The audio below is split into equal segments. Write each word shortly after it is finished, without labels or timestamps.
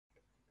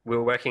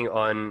we're working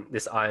on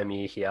this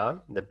IMU here,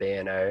 the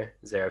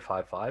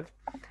BNO055.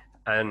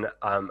 And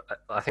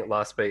I think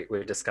last week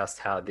we discussed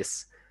how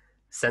this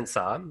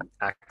sensor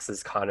acts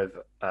as kind of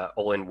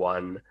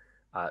all-in-one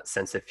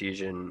sensor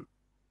fusion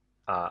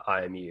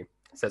IMU.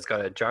 So it's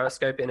got a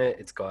gyroscope in it,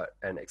 it's got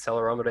an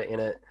accelerometer in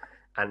it,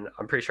 and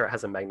I'm pretty sure it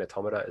has a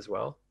magnetometer as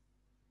well,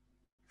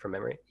 from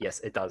memory. Yes,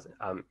 it does,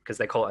 because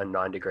they call it a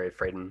 9-degree of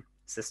freedom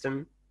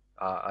system,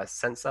 a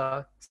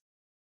sensor.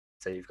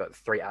 So you've got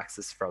 3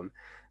 axes from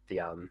the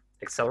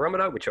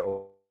accelerometer, which are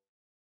all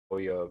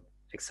your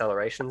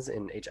accelerations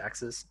in each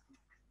axis.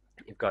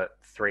 You've got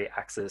 3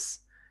 axes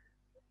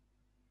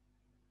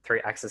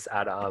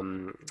at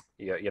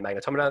your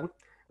magnetometer,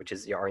 which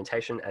is your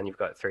orientation, and you've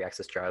got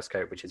 3-axis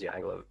gyroscope, which is your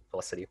angular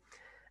velocity.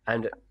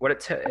 And what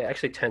it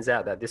actually turns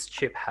out that this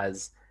chip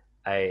has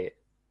a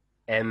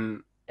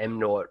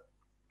M0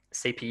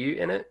 CPU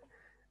in it.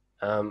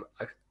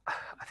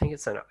 I think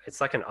it's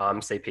like an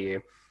ARM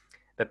CPU,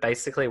 but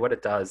basically what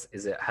it does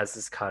is it has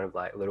this kind of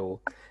like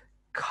little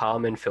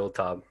Kalman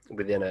filter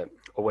within it,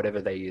 or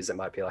whatever they use. It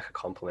might be like a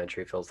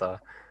complementary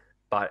filter,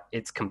 but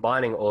it's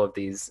combining all of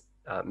these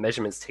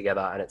measurements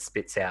together, and it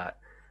spits out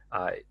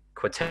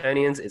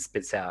quaternions, it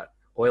spits out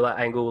Euler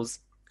angles,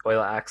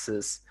 Euler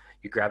axis,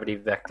 your gravity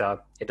vector.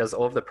 It does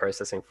all of the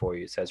processing for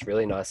you, so it's a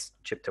really nice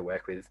chip to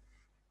work with.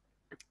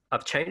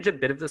 I've changed a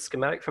bit of the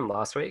schematic from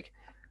last week.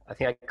 I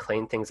think I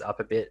cleaned things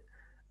up a bit,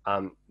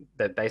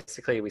 but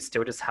basically we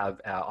still just have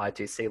our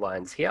I2C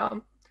lines here,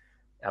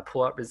 our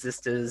pull-up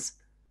resistors,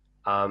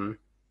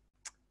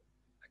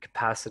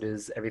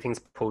 capacitors, everything's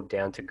pulled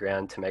down to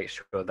ground to make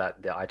sure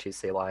that the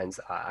I2C lines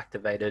are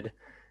activated,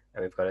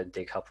 and we've got a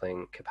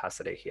decoupling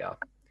capacitor here.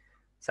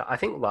 So I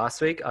think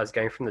last week I was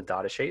going from the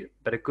data sheet,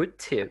 but a good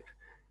tip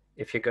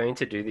if you're going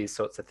to do these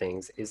sorts of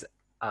things is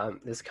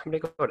there's a company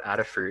called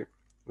Adafruit,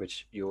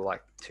 which you'll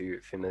like to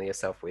familiar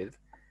yourself with.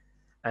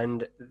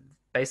 And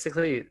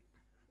basically,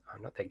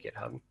 not their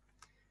GitHub,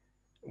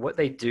 what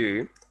they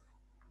do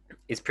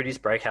is produce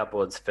breakout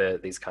boards for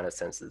these kind of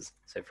sensors.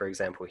 So for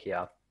example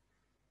here,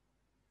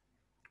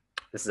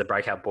 this is a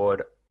breakout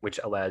board which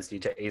allows you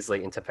to easily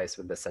interface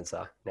with the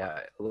sensor. Now,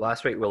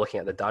 last week we were looking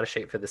at the data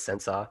sheet for the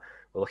sensor.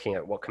 We're looking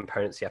at what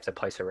components you have to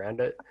place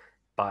around it.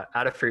 But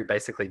Adafruit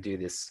basically do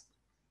this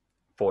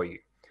for you.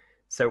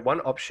 So one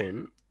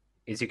option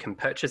is you can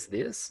purchase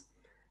this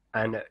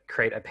and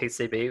create a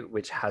PCB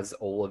which has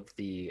all of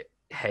the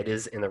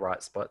headers in the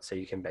right spot. So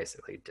you can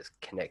basically just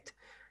connect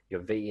your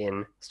V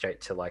in straight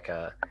to like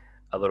a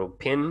little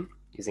pin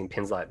using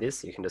pins like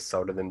this. You can just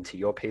solder them to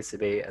your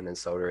PCB and then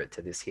solder it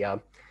to this here.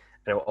 And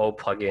it will all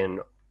plug in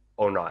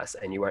all nice,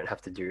 and you won't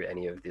have to do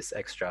any of this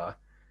extra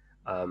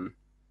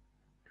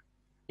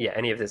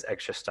any of this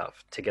extra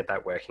stuff to get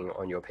that working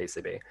on your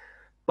PCB.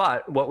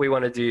 But what we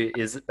want to do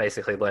is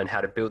basically learn how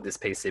to build this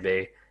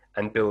PCB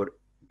and build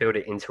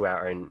it into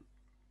our own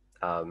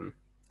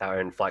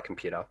flight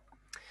computer.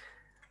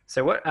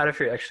 So what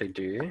Adafruit actually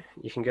do,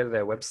 you can go to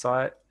their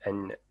website,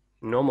 and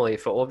normally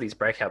for all of these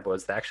breakout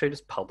boards, they actually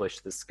just publish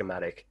the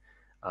schematic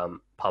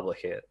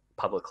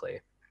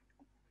publicly.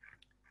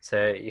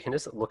 So you can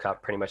just look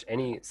up pretty much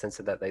any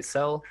sensor that they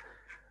sell,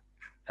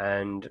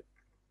 and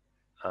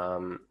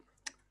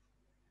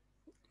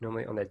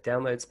normally on their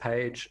downloads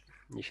page,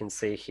 you can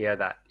see here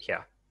that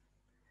here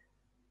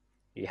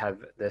you have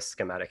the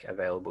schematic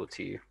available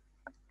to you.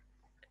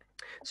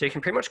 So you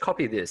can pretty much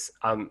copy this.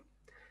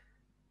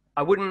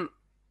 I wouldn't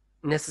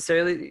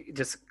necessarily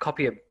just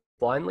copy it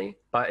blindly,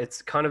 but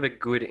it's kind of a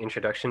good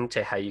introduction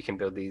to how you can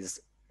build these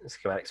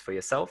schematics for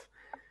yourself.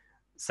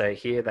 So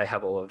here they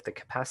have all of the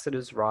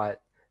capacitors right.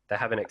 They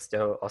have an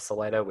external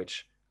oscillator,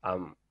 which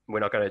we're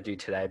not going to do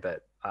today,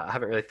 but I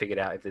haven't really figured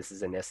out if this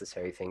is a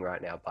necessary thing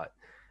right now, but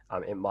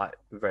it might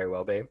very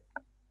well be.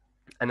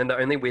 And then the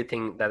only weird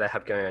thing that they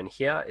have going on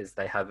here is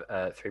they have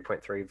a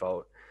 3.3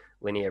 volt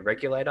linear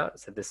regulator.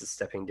 So this is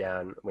stepping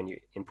down when you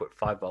input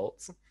 5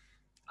 volts.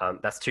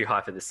 That's too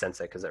high for this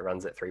sensor because it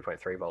runs at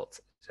 3.3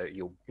 volts. So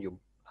you'll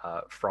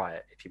fry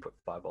it if you put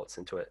 5 volts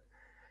into it.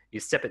 You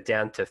step it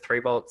down to 3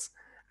 volts,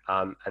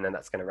 and then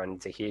that's going to run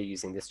into here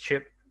using this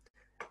chip.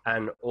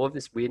 And all of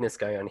this weirdness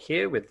going on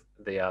here with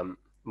the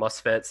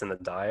MOSFETs and the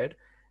diode,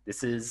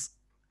 this is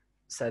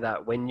so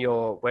that when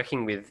you're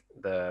working with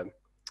the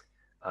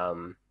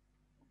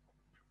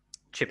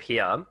chip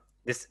here,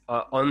 this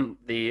on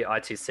the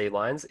I2C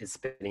lines is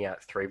spitting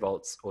out 3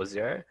 volts or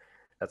 0.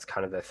 That's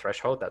kind of the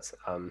threshold. That's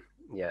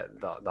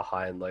the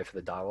high and low for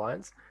the dial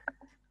lines.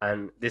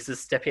 And this is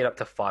stepping it up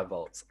to 5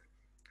 volts,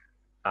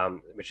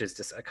 which is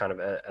just a kind of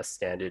a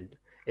standard.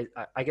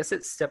 I guess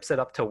it steps it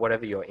up to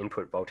whatever your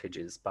input voltage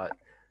is, but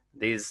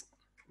these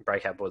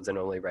breakout boards are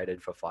normally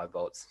rated for 5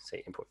 volts, so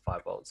you input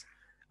 5 volts.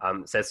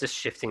 So it's just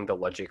shifting the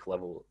logic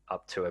level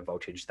up to a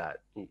voltage that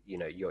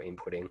you're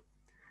inputting.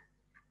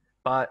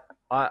 But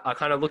I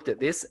kind of looked at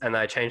this and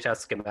I changed our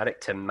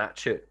schematic to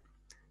match it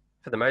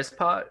for the most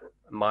part,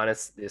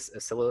 minus this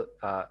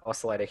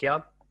oscillator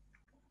here.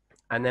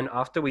 And then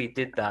after we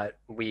did that,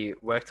 we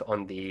worked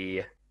on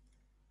the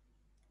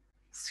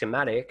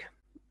schematic.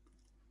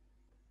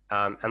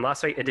 And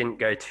last week it didn't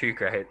go too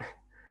great.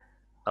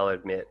 I'll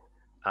admit.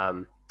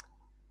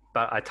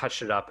 But I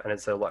touched it up and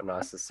it's a lot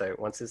nicer. So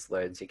once this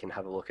loads, you can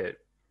have a look at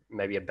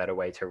maybe a better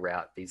way to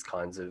route these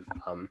kinds of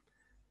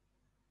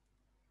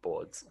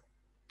boards.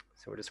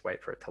 So we'll just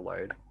wait for it to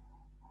load.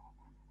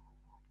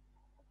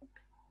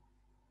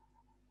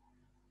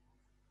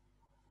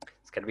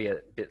 It's going to be a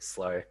bit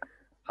slow.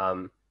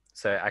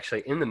 So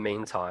actually, in the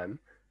meantime,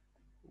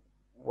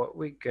 what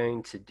we're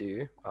going to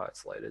do, oh,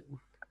 it's loaded.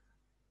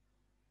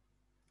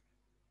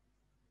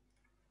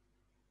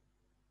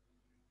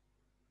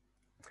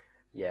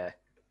 Yeah,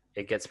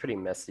 it gets pretty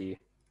messy.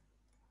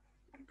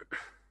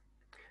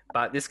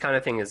 But this kind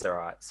of thing is all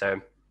right.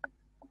 So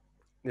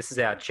this is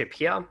our chip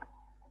here.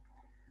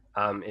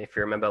 If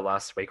you remember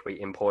last week, we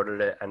imported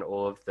it and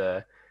all of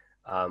the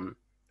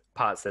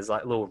parts, there's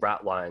like little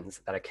rat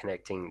lines that are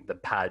connecting the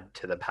pad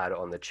to the pad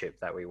on the chip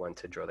that we want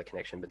to draw the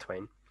connection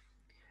between.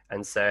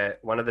 And so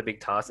one of the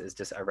big tasks is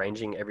just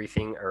arranging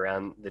everything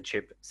around the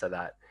chip so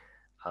that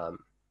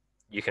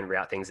you can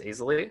route things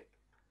easily.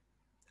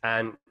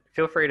 And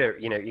feel free to,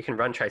 you can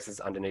run traces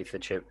underneath the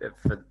chip.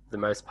 For the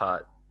most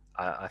part,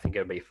 I think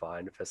it'll be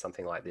fine for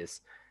something like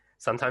this.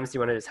 Sometimes you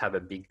want to just have a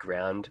big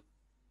ground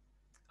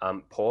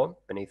pore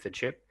beneath the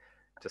chip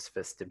just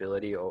for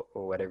stability or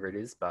whatever it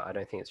is, but I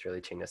don't think it's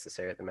really too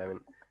necessary at the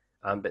moment.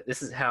 But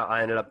this is how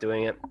I ended up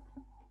doing it.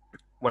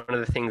 One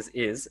of the things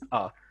is,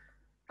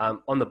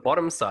 on the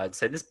bottom side,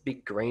 so this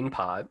big green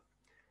part,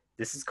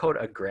 this is called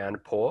a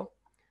ground pore.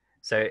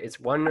 So it's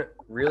one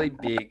really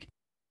big,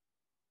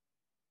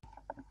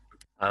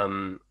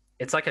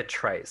 it's like a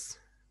trace,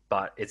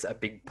 but it's a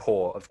big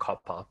pore of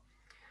copper.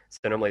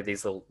 So normally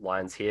these little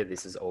lines here,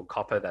 this is all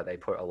copper that they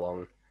put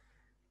along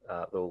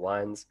little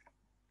lines.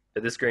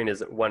 But this green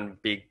is one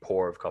big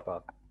pore of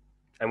copper.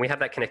 And we have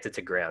that connected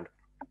to ground.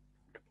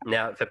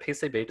 Now, for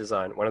PCB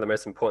design, one of the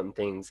most important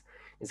things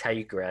is how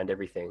you ground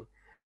everything.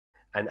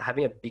 And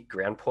having a big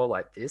ground pore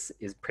like this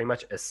is pretty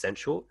much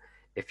essential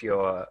if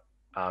your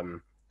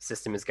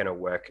system is going to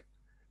work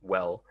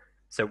well.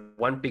 So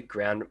one big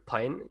ground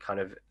plane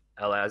kind of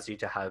allows you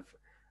to have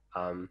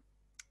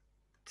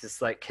just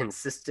like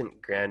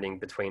consistent grounding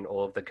between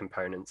all of the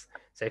components.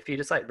 So if you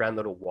just like run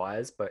little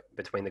wires but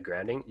between the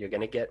grounding, you're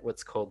going to get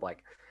what's called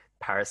like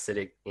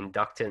parasitic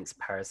inductance,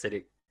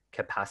 parasitic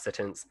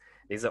capacitance.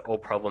 These are all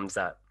problems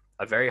that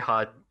are very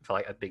hard for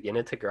like a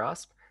beginner to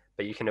grasp,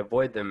 but you can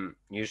avoid them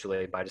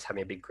usually by just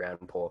having a big ground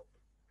pore.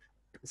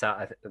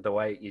 So the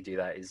way you do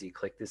that is you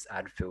click this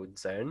add field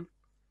zone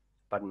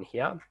button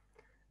here,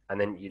 and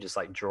then you just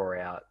like draw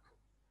out,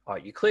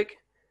 you click,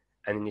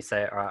 and then you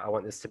say, all right, I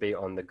want this to be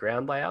on the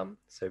ground layer.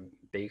 So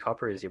B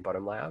copper is your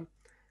bottom layer,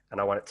 and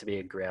I want it to be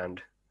a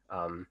ground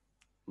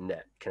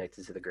net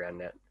connected to the ground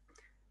net.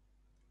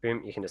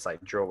 Boom, you can just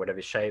like draw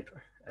whatever shape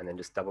and then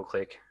just double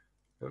click.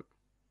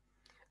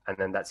 And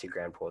then that's your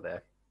ground pore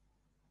there.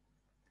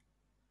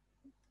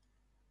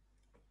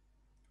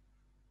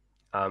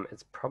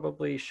 It's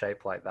probably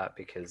shaped like that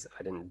because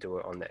I didn't do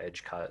it on the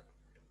edge cut.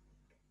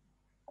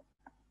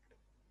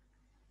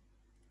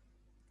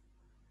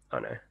 Oh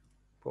no,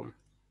 boom.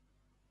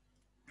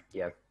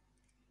 Yeah.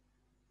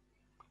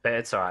 But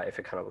it's all right if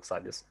it kind of looks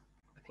like this.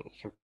 I think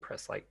you can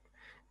press like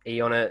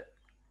E on it.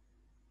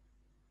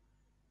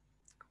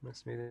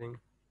 Smoothing.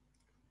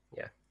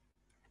 Yeah,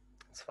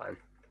 it's fine.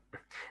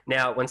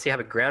 Now, once you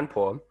have a ground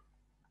pore,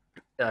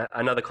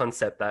 another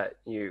concept that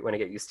you want to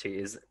get used to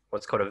is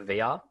what's called a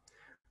VR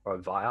or a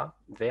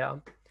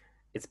VR.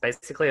 It's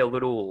basically a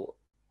little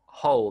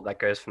hole that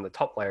goes from the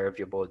top layer of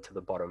your board to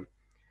the bottom.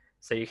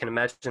 So you can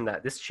imagine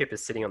that this chip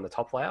is sitting on the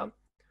top layer.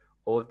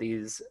 All of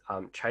these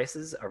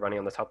traces are running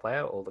on the top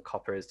layer. All the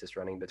copper is just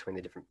running between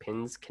the different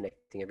pins,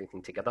 connecting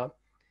everything together.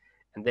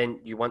 And then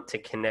you want to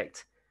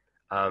connect,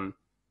 for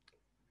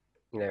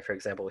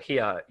example,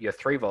 here, your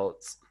 3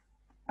 volts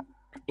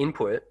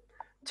input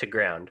to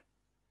ground,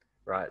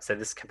 right? So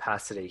this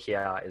capacitor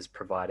here is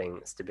providing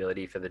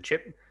stability for the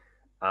chip.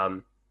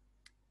 And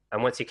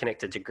once you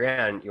connect it to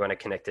ground, you want to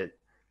connect it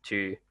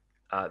to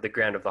the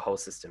ground of the whole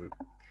system.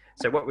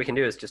 So what we can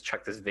do is just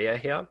chuck this via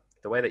here.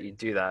 The way that you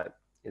do that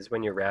is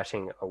when you're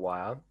routing a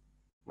wire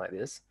like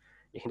this,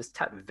 you can just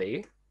tap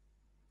V,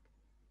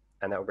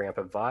 and that will bring up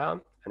a via,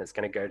 and it's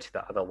going to go to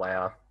the other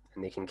layer,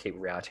 and you can keep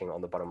routing on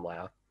the bottom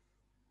layer.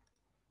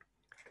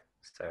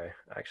 So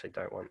I actually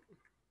don't want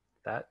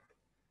that.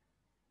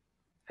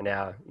 And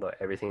now, look,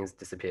 everything's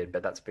disappeared,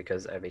 but that's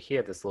because over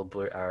here, this little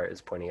blue arrow is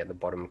pointing at the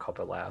bottom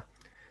copper layer.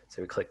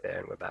 So we click there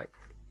and we're back.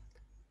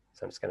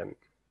 So I'm just going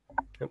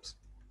to,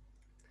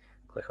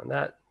 click on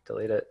that,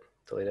 delete it,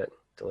 delete it,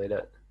 delete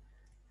it.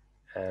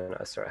 And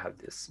I sort of have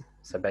this.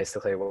 So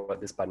basically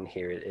what this button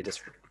here, it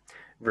just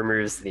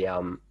removes the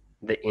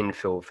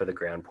infill for the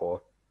ground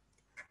pore.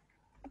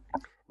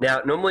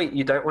 Now, normally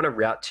you don't want to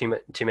route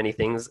too many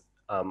things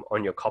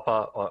on your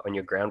copper or on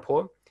your ground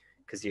pore,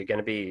 because you're going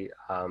to be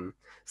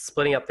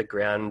splitting up the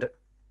ground,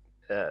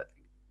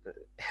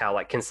 how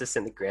like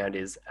consistent the ground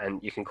is,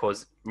 and you can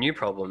cause new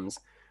problems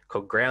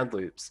called ground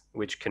loops,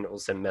 which can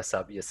also mess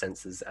up your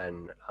sensors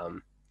and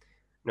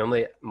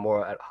normally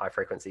more at high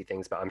frequency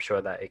things, but I'm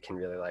sure that it can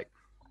really like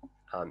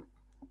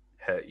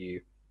hurt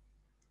you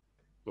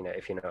you know,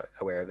 if you're not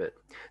aware of it.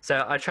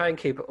 So I try and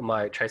keep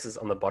my traces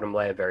on the bottom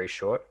layer very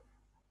short.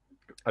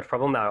 A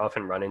problem that I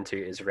often run into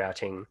is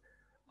routing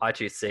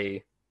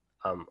I2C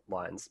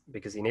lines,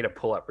 because you need a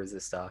pull-up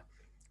resistor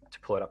to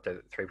pull it up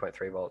to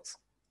 3.3 volts,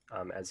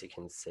 as you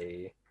can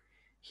see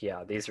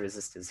here, these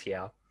resistors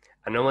here.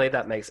 And normally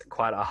that makes it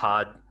quite a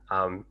hard,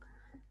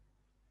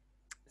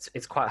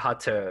 it's quite hard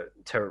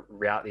to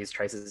route these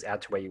traces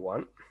out to where you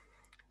want.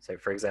 So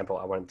for example,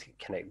 I wanted to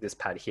connect this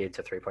pad here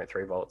to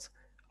 3.3 volts.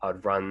 I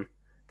would run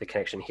the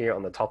connection here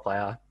on the top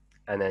layer,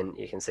 and then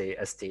you can see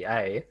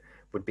SDA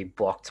would be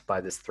blocked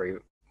by this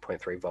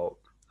 3.3 volt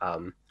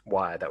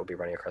wire that would be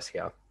running across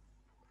here.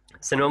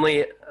 So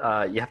normally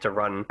you have to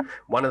run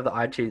one of the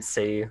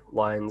I2C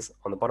lines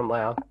on the bottom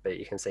layer, but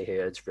you can see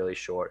here it's really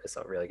short. It's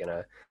not really going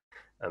to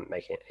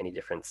make any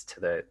difference to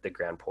the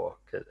ground port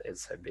because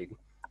it's so big.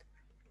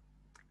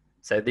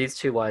 So these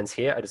two lines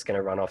here are just going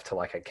to run off to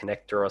like a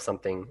connector or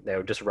something.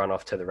 They'll just run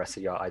off to the rest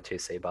of your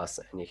I2C bus,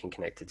 and you can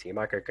connect it to your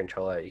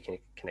microcontroller. You can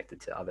connect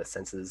it to other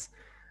sensors.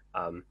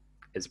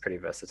 It's pretty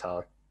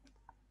versatile.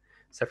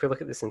 So if we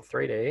look at this in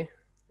 3D,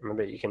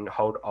 remember you can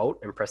hold Alt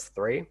and press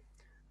 3,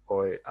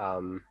 or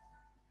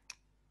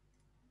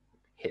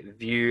hit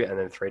View and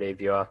then 3D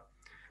Viewer.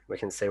 We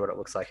can see what it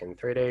looks like in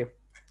 3D.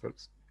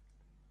 Oops.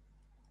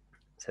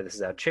 So this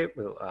is our chip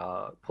with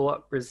our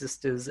pull-up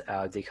resistors,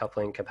 our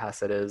decoupling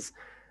capacitors.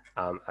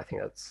 I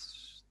think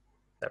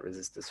that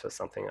resistors for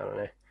something, I don't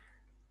know.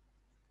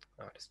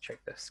 I'll just check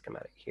the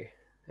schematic here.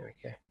 There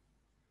we go.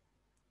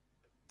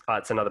 Oh,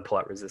 it's another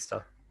pull-up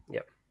resistor.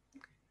 Yep.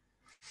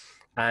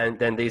 And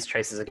then these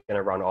traces are going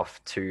to run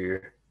off to,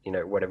 you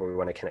know, whatever we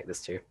want to connect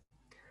this to.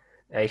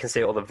 And you can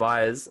see all the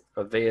vias,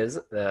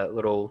 the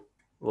little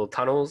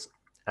tunnels,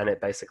 and it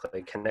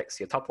basically connects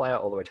your top layer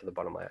all the way to the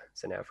bottom layer.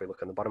 So now if we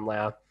look on the bottom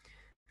layer,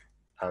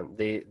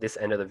 this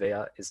end of the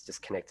via is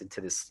just connected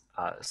to this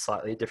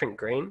slightly different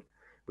green,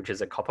 which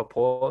is a copper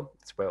port.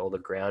 It's where all the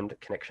ground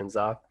connections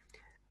are.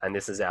 And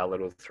this is our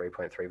little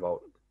 3.3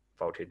 volt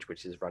voltage,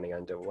 which is running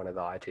under one of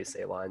the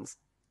I2C lines.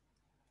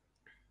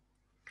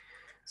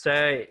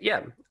 So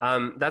yeah,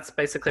 that's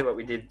basically what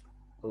we did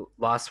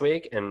last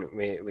week, and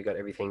we got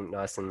everything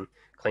nice and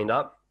cleaned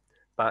up.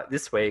 But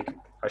this week,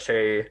 I'll show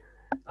you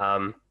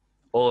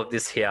all of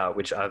this here,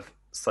 which I've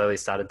slowly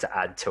started to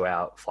add to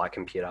our flight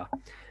computer.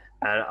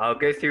 And I'll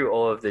go through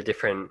all of the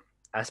different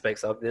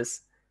aspects of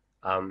this.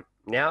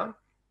 Now,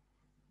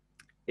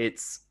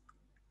 it's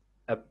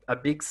a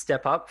big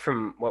step up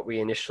from what we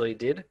initially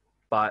did,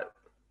 but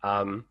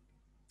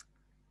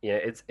yeah,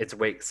 it's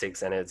week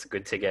 6, and it's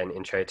good to get an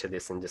intro to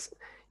this, and just,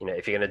 you know,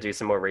 if you're going to do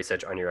some more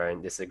research on your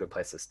own, this is a good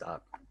place to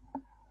start.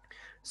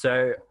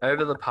 So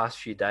over the past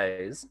few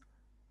days,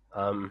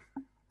 I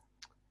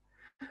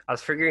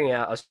was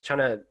trying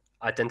to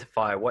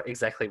identify what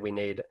exactly we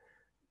need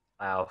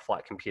our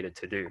flight computer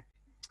to do.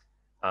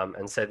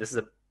 And so this is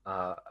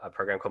a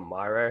program called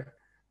Miro.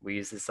 We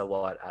use this a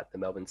lot at the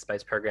Melbourne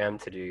Space Program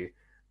to do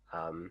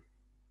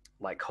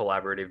like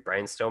collaborative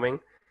brainstorming.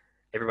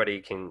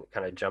 Everybody can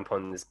kind of jump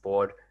on this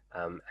board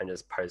and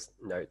just post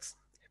notes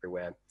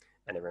everywhere,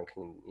 and everyone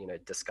can, you know,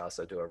 discuss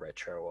or do a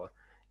retro, or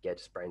yeah,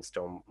 just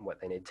brainstorm what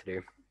they need to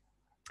do.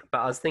 But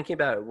I was thinking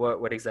about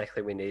what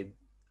exactly we need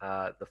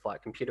the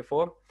flight computer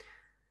for,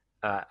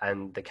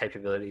 and the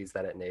capabilities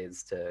that it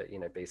needs to, you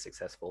know, be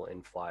successful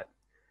in flight.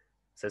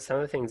 So some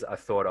of the things I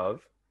thought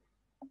of,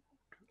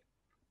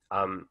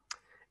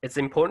 it's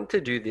important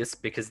to do this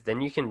because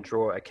then you can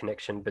draw a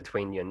connection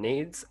between your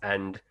needs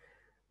and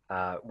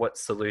what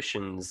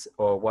solutions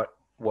or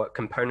what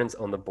components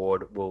on the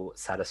board will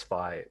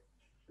satisfy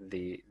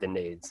the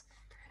needs.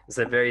 It's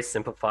a very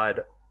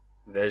simplified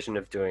version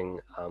of doing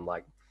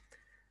like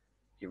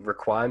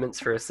requirements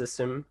for a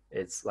system.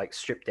 It's like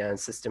stripped down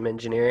system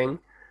engineering.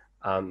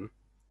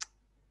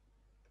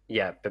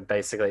 Yeah, but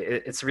basically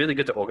it's really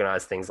good to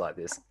organize things like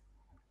this.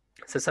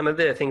 So some of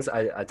the things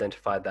I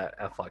identified that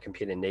our flight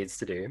computer needs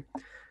to do.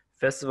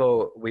 First of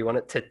all, we want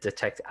it to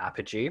detect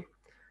apogee.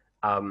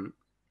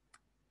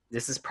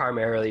 This is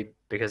primarily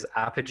because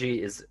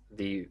apogee is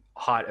the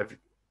height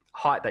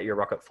that your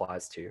rocket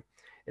flies to.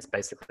 It's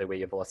basically where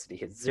your velocity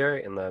hits 0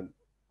 in the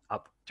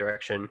up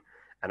direction,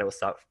 and it will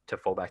start to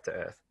fall back to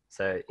Earth.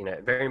 So, you know,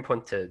 very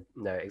important to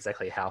know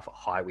exactly how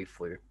high we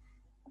flew.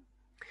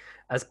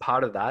 As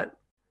part of that,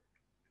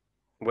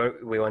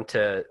 we want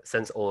to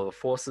sense all of the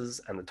forces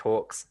and the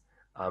torques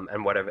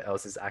and whatever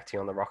else is acting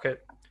on the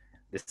rocket.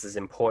 This is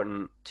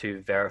important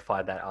to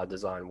verify that our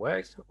design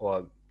worked,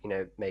 or, you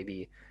know,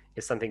 maybe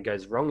if something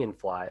goes wrong in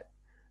flight,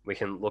 we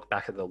can look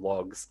back at the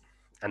logs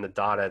and the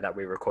data that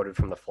we recorded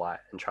from the flight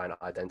and try to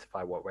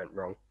identify what went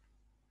wrong.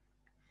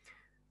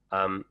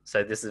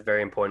 So this is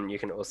very important. You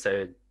can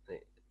also,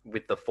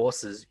 with the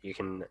forces, you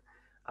can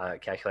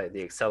calculate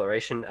the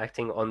acceleration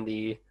acting on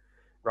the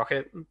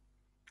rocket.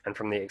 And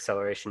from the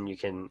acceleration, you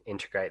can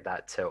integrate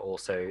that to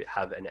also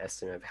have an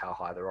estimate of how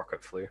high the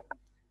rocket flew.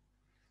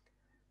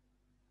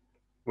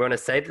 We want to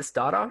save this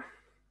data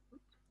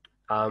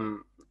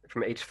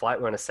from each flight.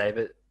 We want to save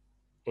it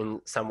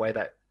in some way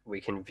that we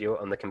can view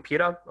it on the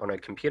computer, on a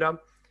computer.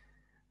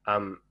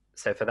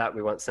 So for that,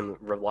 we want some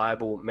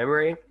reliable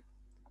memory,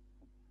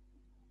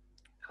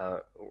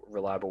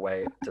 reliable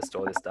way to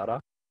store this data.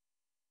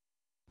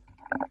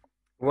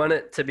 We want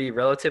it to be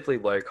relatively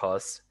low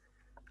cost.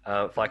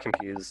 Flight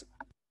computers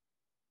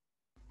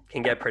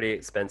can get pretty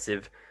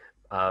expensive,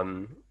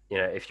 you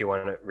know, if you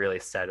want it really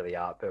state of the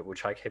art, but we'll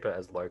try to keep it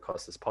as low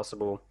cost as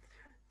possible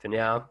for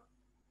now.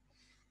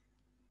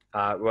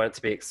 We want it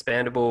to be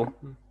expandable.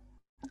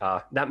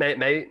 That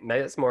maybe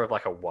it's more of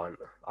like a 1.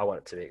 I want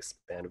it to be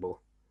expandable,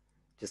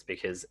 just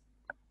because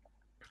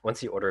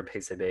once you order a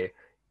PCB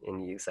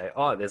and you say,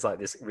 oh, there's like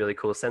this really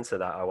cool sensor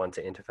that I want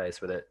to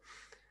interface with it.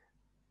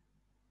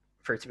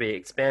 For it to be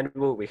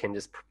expandable, we can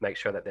just make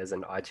sure that there's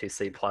an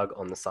I2C plug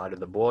on the side of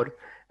the board.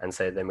 And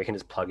so then we can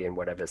just plug in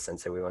whatever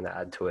sensor we want to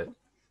add to it.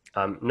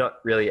 Not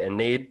really a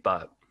need,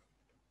 but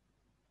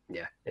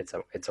yeah, it's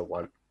a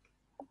 1.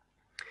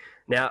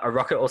 Now, a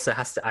rocket also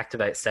has to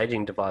activate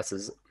staging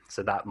devices.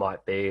 So that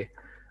might be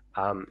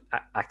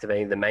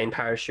activating the main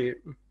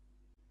parachute,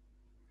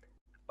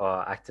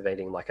 or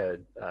activating like a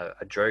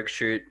drogue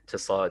chute to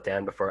slow it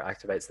down before it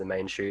activates the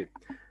main chute.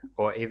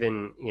 Or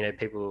even, you know,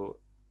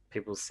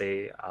 people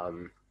see,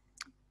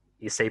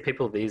 you see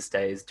people these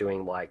days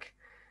doing like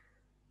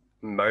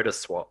motor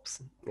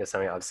swaps. It's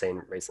something I've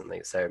seen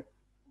recently. So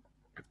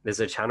there's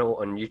a channel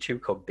on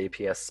YouTube called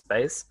BPS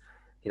Space.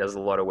 He does a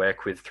lot of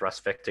work with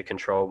thrust vector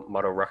control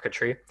model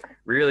rocketry.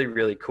 Really,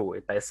 really cool.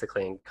 It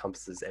basically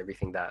encompasses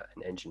everything that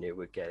an engineer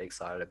would get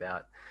excited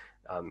about.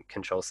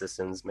 Control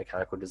systems,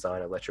 mechanical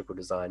design, electrical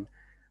design.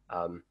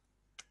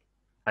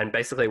 And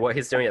basically what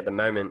he's doing at the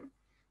moment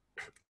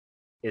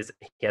is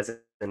he has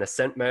an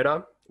ascent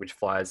motor, which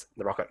flies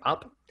the rocket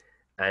up,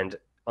 and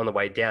on the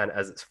way down,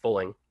 as it's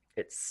falling,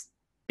 it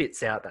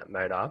spits out that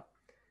motor,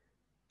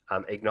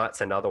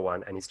 ignites another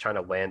one, and he's trying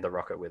to land the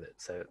rocket with it.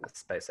 So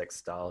SpaceX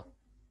style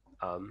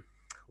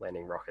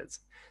landing rockets.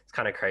 It's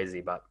kind of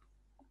crazy, but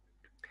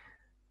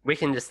we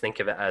can just think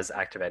of it as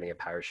activating a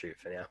parachute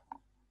for now.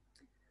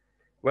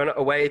 We want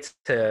a way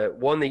to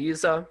warn the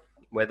user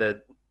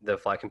whether the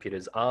flight computer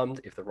is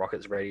armed, if the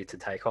rocket's ready to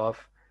take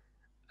off,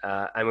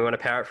 and we want to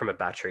power it from a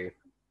battery.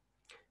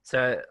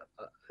 So,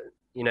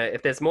 you know,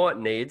 if there's more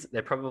needs,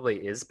 there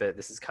probably is, but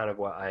this is kind of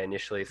what I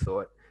initially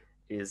thought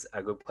is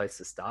a good place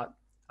to start.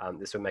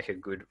 This would make a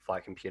good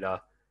flight computer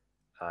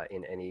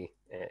in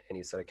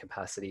any sort of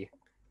capacity.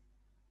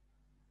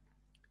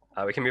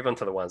 We can move on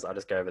to the ones. I'll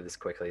just go over this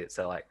quickly.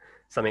 So like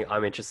something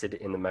I'm interested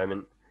in the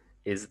moment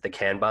is the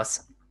CAN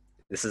bus.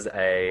 This is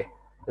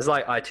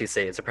like I2C.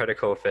 It's a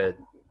protocol for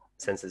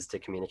sensors to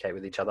communicate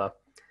with each other,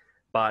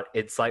 but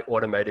it's like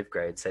automotive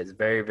grade. So it's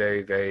very,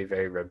 very, very,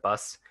 very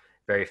robust,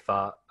 very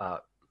far. I'd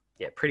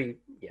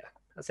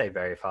say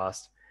very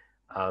fast.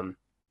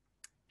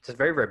 Just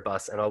very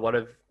robust, and a lot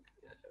of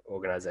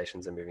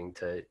organizations are moving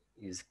to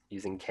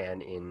using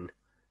CAN in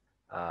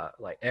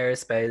like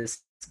aerospace.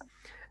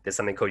 There's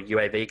something called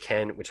UAV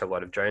CAN, which a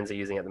lot of drones are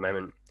using at the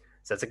moment.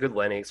 So it's a good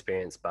learning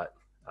experience, but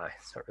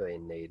it's not really a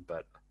need.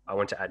 But I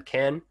want to add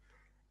CAN.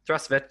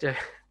 Thrust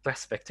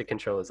vector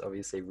control is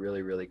obviously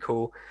really, really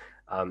cool.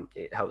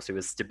 It helps you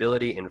with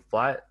stability in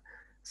flight.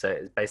 So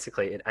it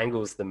basically, it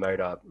angles the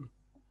motor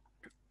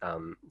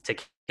to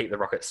keep the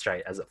rocket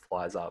straight as it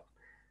flies up.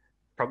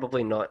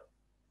 Probably not.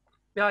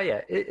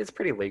 It's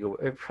pretty legal.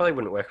 It probably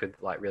wouldn't work with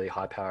like really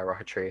high power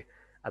rocketry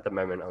at the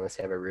moment unless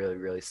you have a really,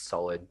 really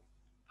solid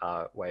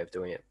way of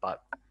doing it.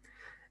 But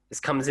this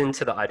comes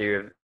into the idea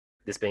of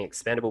this being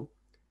expandable.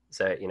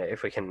 So, you know,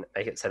 if we can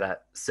make it so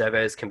that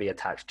servos can be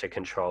attached to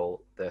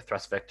control the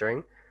thrust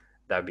vectoring,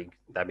 that'd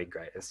be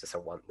great. It's just a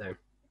want though.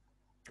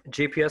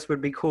 GPS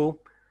would be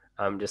cool,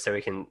 just so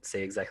we can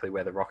see exactly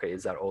where the rocket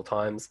is at all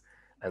times,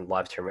 and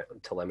live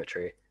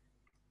telemetry.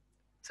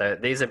 So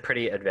these are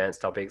pretty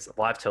advanced topics.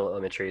 Live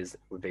telemetry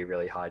would be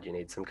really hard. You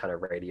need some kind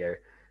of radio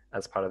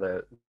as part of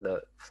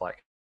the flight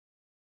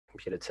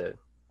computer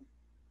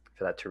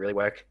for that to really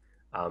work.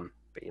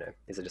 But you know,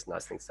 these are just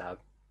nice things to have.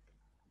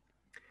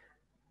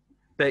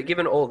 But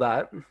given all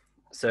that,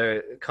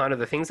 so kind of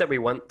the things that we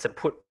want to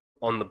put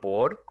on the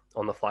board,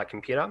 on the flight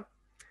computer,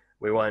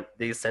 we want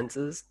these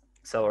sensors: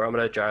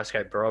 accelerometer,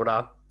 gyroscope,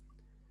 barometer,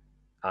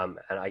 and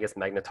I guess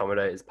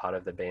magnetometer is part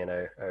of the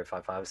BNO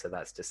 055, so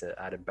that's just an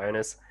added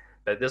bonus.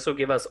 But this will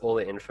give us all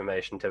the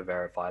information to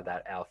verify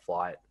that our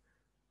flight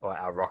or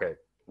our rocket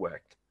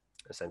worked,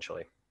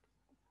 essentially.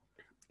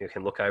 You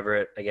can look over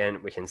it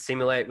again. We can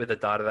simulate with the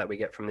data that we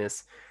get from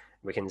this.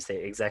 We can see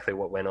exactly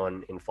what went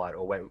on in flight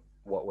or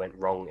what went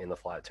wrong in the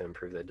flight to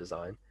improve the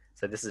design.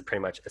 So this is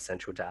pretty much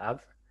essential to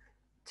have,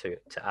 to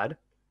add.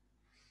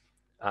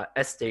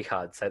 SD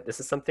card. So this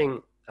is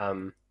something,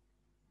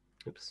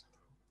 oops.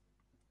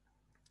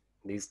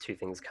 These two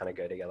things kind of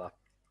go together.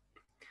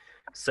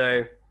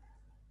 So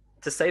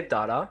to save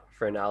data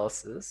for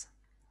analysis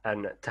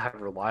and to have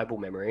reliable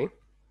memory,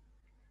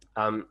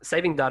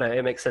 saving data,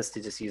 it makes sense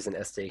to just use an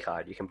SD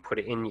card. You can put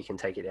it in, you can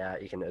take it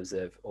out, you can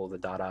observe all the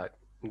data,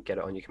 get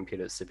it on your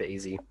computer, it's super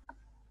easy.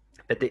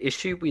 But the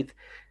issue with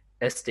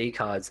SD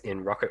cards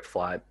in rocket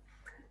flight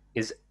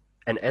is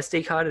an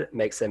SD card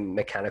makes a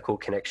mechanical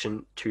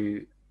connection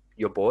to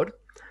your board.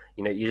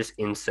 you know, you just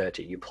insert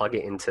it, you plug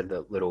it into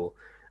the little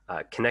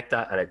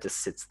connector, and it just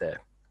sits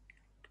there.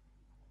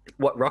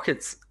 What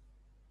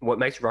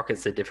makes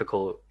rockets a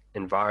difficult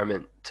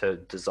environment to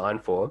design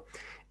for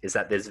is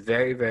that there's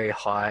very, very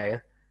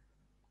high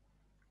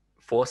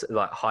force,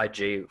 like high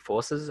G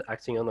forces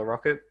acting on the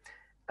rocket,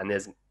 and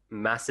there's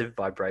massive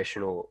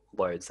vibrational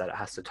loads that it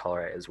has to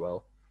tolerate as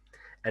well.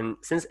 And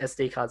since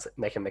SD cards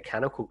make a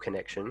mechanical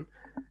connection,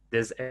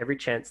 there's every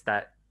chance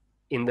that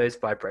in those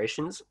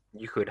vibrations,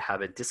 you could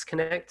have a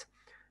disconnect,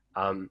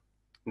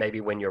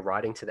 maybe when you're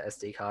writing to the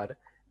SD card.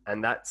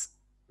 And that's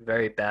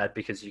very bad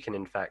because you can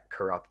in fact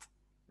corrupt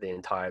the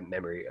entire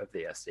memory of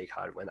the SD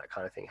card when that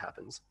kind of thing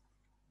happens.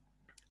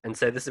 And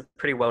so this is a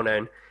pretty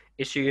well-known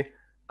issue.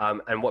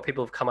 And what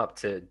people have come up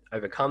to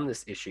overcome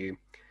this issue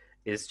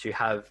is to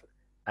have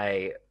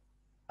a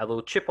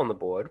little chip on the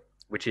board,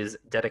 which is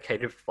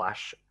dedicated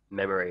flash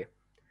memory.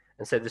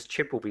 And so this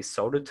chip will be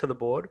soldered to the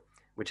board,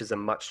 which is a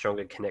much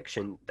stronger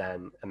connection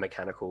than a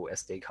mechanical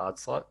SD card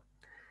slot.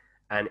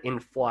 And in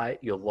flight,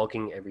 you're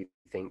logging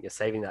everything, you're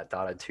saving that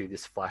data to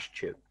this flash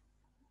chip.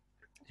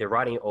 You're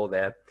writing it all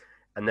there.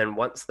 And then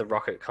once the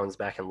rocket comes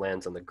back and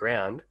lands on the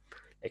ground,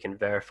 it can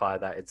verify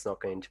that it's not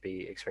going to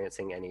be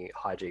experiencing any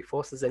high G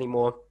forces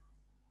anymore.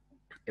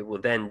 It will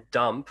then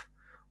dump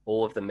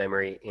all of the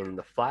memory in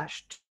the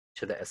flash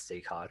to the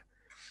SD card.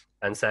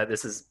 And so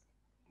this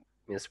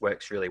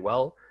works really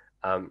well.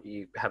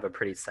 You have a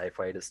pretty safe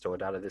way to store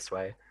data this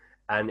way.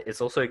 And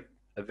it's also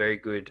a very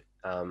good,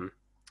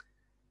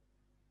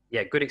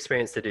 good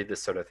experience to do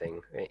this sort of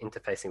thing,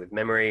 interfacing with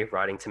memory,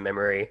 writing to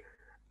memory,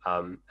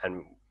 and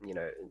you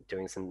know,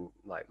 doing some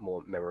like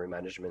more memory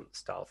management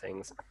style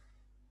things.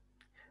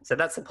 So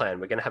that's the plan.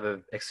 We're going to have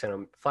an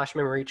external flash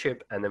memory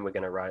chip, and then we're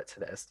going to write it to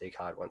the SD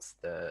card once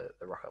the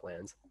rocket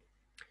lands.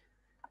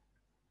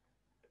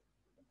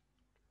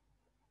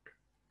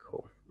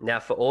 Cool.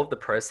 Now for all of the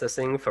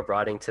processing for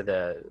writing to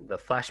the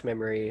flash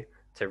memory,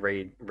 to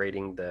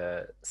reading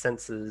the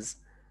sensors,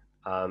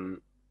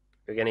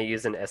 we're going to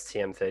use an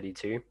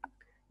STM32.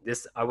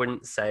 This, I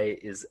wouldn't say,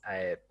 is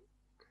a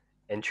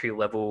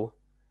entry-level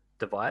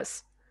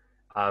device.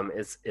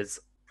 It's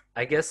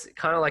I guess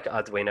kind of like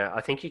Arduino.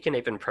 I think you can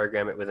even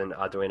program it with an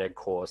Arduino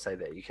core, say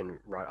that you can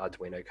write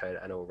Arduino code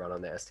and it will run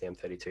on the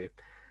STM32.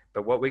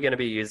 But what we're going to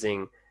be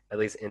using, at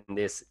least in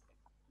this,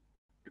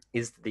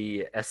 is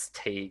the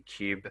ST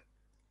Cube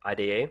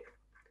IDE.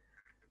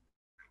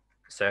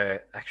 So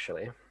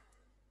actually,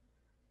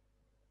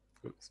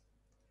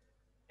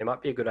 it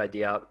might be a good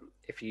idea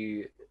if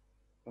you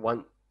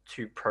want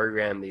to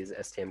program these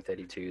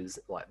STM32s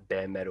like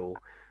bare metal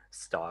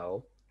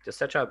style, just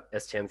search up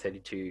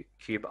STM32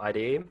 Cube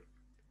IDE,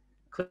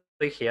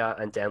 click here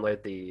and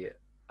download the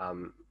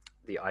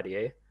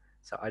IDE.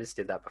 So I just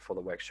did that before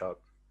the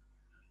workshop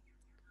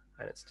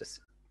and it's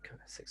just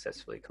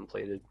successfully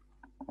completed.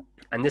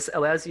 And this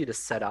allows you to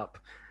set up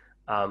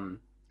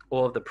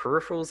all of the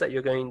peripherals that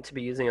you're going to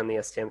be using on the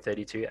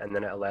STM32, and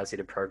then it allows you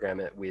to program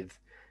it with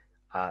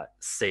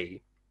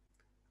C.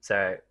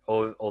 So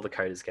all the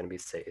code is going to be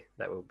C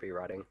that we'll be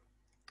writing.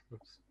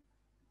 Oops.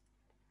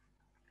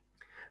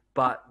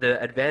 But the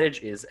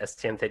advantage is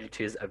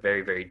STM32s are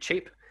very, very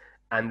cheap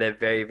and they're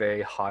very,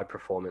 very high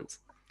performance.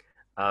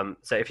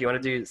 So if you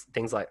want to do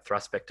things like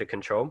thrust vector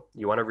control,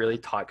 you want a really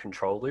tight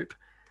control loop.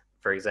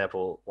 For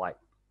example, like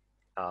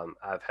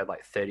I've heard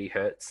like 30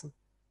 Hertz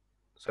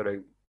sort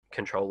of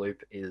control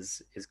loop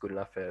is good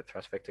enough for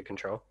thrust vector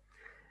control.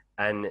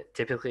 And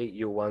typically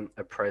you want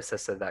a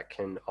processor that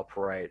can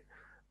operate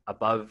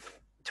above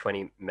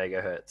 20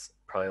 megahertz,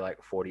 probably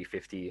like 40,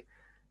 50,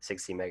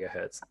 60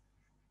 megahertz.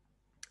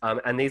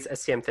 And these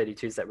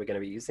STM32s that we're going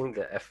to be using,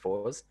 the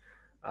F4s,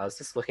 I was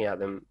just looking at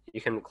them,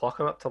 you can clock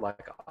them up to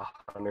like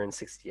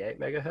 168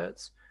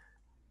 megahertz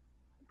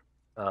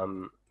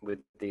with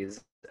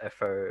these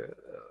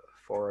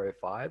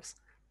FO405s.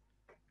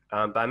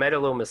 But I made a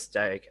little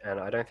mistake, and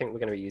I don't think we're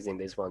going to be using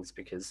these ones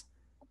because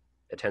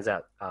it turns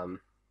out the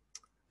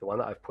one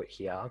that I've put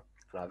here,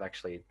 and I've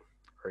actually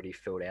already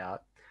filled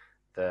out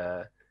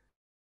I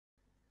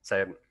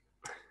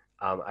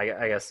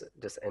guess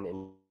just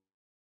an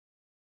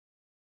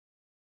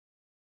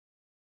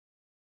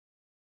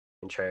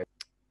intro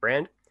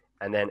brand,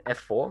 and then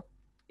F4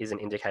 is an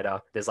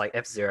indicator. There's like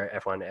F0,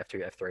 F1,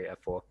 F2, F3,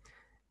 F4.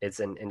 It's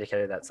an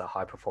indicator that's a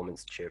high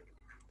performance chip.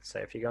 So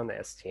if you go on the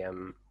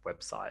STM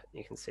website,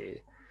 you can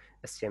see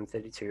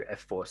STM32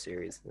 F4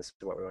 series. This is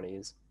what we want to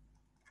use.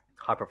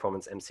 High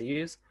performance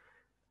MCUs.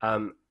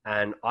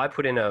 And I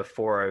put in a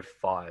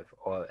 405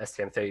 or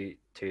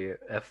STM32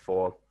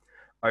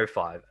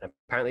 F405. And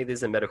apparently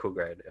there's a medical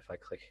grade if I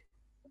click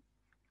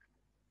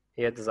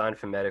here, designed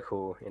for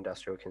medical,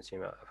 industrial,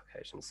 consumer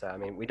applications. So, I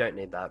mean, we don't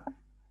need that.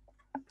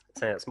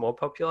 Something that's more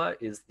popular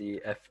is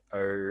the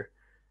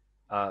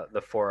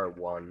the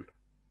 401,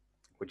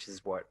 which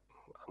is what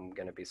I'm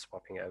going to be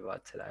swapping over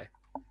today.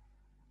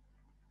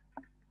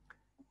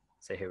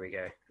 So here we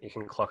go. You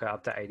can clock it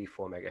up to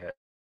 84 megahertz.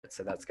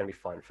 So that's going to be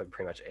fine for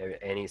pretty much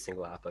any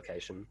single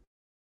application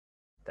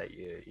that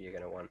you're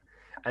going to want.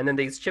 And then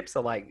these chips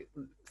are like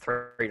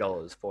 $3,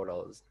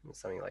 $4,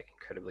 something like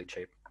incredibly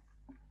cheap.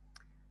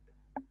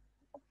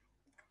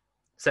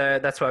 So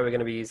that's why we're going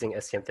to be using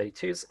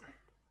STM32s.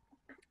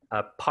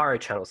 Pyro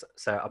channels.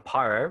 So a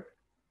pyro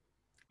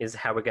is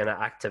how we're going to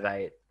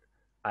activate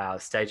our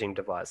staging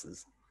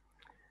devices.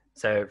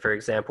 So for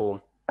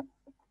example,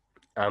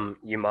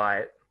 you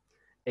might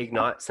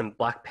ignite some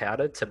black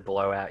powder to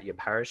blow out your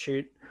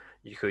parachute.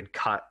 You could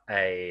cut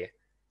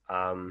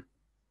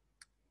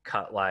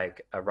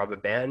like a rubber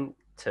band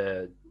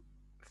to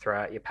throw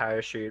out your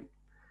parachute.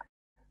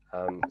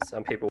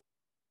 Some people,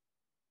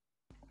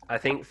 I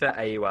think for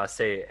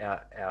AURC,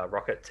 our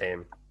rocket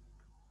team,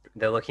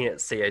 they're looking at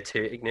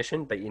CO2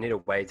 ignition, but you need a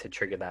way to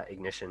trigger that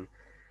ignition.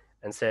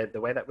 And so the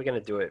way that we're going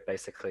to do it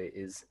basically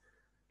is,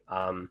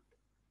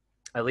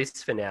 at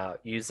least for now,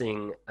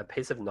 using a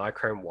piece of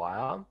nichrome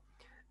wire.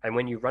 And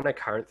when you run a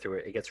current through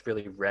it, it gets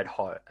really red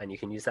hot, and you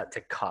can use that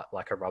to cut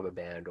like a rubber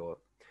band or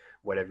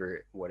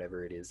whatever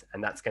it is.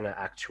 And that's going to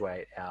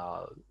actuate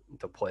our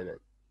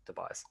deployment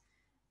device.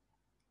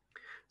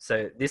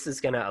 So this is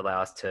going to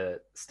allow us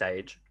to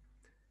stage.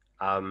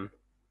 And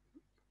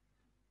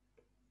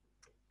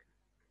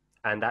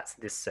that's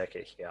this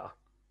circuit here.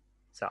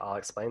 So I'll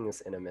explain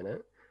this in a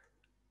minute,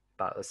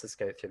 but let's just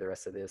go through the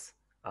rest of this.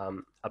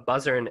 A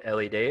buzzer and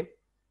LED,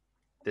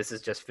 this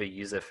is just for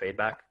user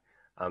feedback.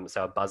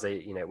 So a buzzer,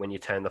 you know, when you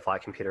turn the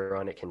flight computer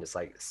on, it can just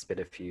like spit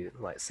a few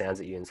like sounds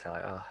at you and say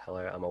like, oh,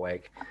 hello, I'm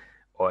awake.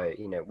 Or,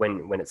 you know,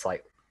 when it's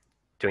like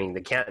doing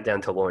the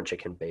countdown to launch, it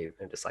can beep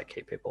and just like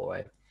keep people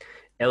away.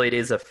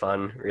 LEDs are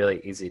fun,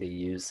 really easy to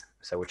use.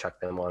 So we'll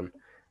chuck them on.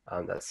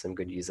 That's some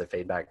good user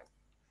feedback.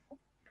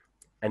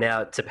 And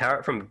now to power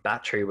it from a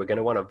battery, we're going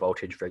to want a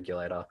voltage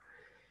regulator.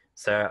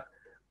 So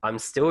I'm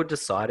still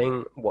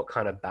deciding what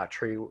kind of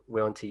battery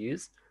we want to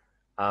use.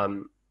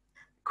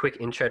 Quick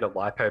intro to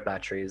LiPo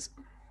batteries.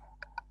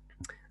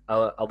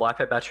 A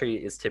LiPo battery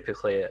is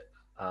typically,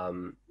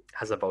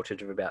 has a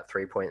voltage of about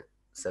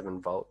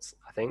 3.7 volts,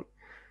 I think.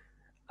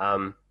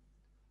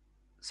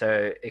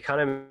 So it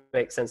kind of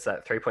makes sense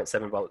that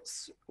 3.7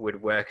 volts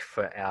would work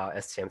for our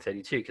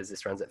STM32 because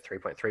this runs at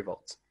 3.3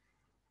 volts.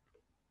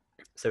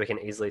 So we can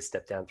easily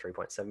step down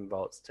 3.7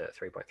 volts to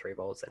 3.3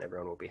 volts and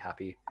everyone will be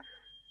happy.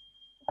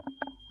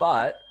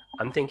 But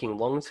I'm thinking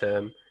long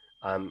term,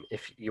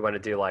 if you want to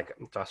do like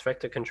thrust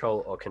vector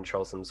control or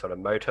control some sort of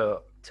motor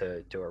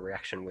to do a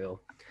reaction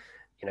wheel,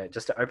 you know,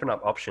 just to open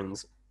up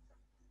options,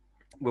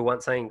 we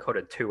want something called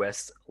a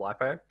 2S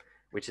LiPo,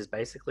 which is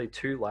basically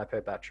two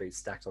LiPo batteries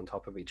stacked on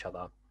top of each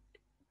other.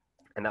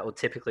 And that will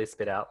typically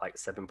spit out like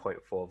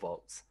 7.4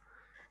 volts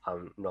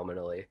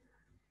nominally.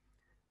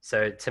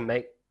 So to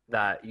make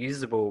that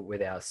usable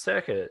with our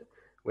circuit,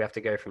 we have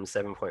to go from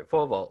 7.4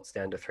 volts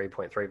down to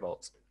 3.3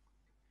 volts.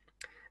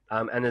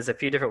 And there's a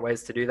few different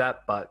ways to do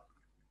that, but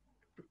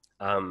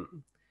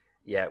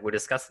yeah, we'll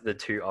discuss the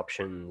two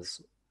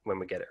options when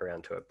we get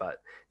around to it.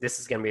 But this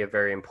is going to be a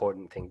very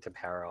important thing to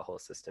power our whole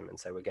system. And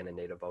so we're going to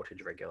need a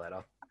voltage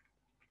regulator.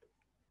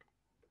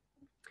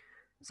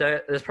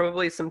 So there's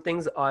probably some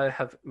things I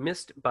have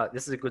missed, but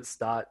this is a good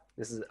start.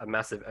 This is a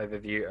massive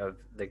overview of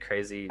the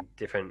crazy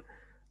different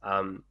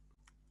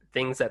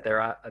things that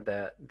there are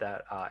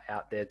that are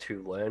out there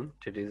to learn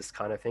to do this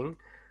kind of thing.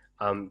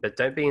 But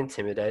don't be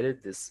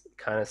intimidated. This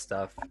kind of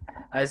stuff,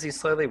 as you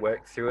slowly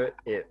work through it,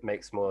 it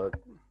makes more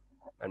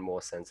and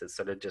more sense. It's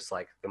sort of just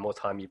like the more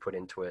time you put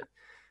into it,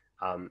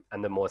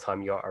 and the more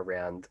time you're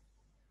around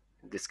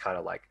this kind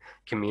of like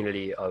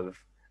community of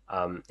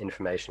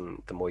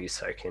information, the more you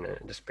soak in it,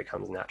 it just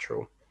becomes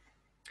natural.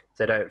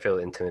 So don't feel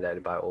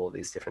intimidated by all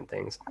these different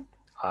things.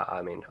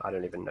 I mean, I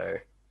don't even know,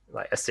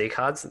 like SD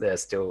cards, they're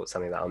still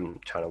something that I'm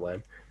trying to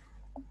learn.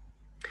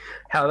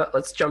 However,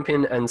 let's jump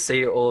in and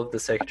see all of the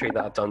circuitry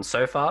that I've done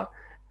so far.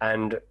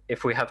 And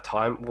if we have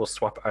time, we'll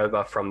swap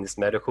over from this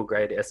medical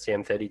grade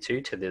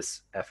STM32 to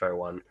this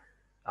F01,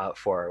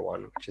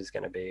 401, which is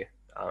going to be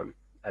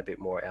a bit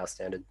more our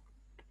standard.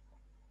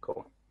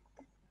 Cool.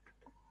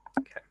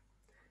 Okay.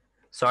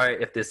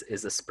 Sorry if this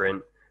is a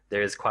sprint.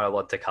 There is quite a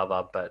lot to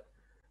cover, but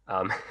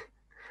I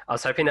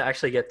was hoping to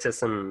actually get to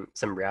some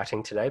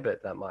routing today,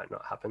 but that might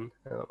not happen.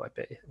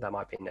 That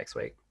might be next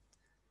week.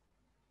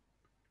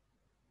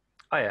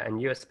 Oh yeah,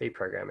 and USB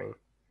programming.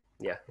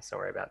 Yeah, let's not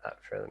worry about that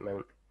for the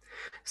moment.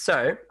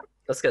 So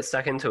let's get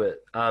stuck into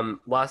it.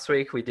 Last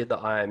week we did the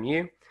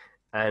IMU,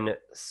 and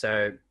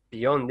so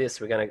beyond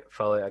this, we're going to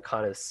follow a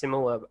kind of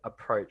similar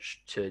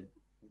approach to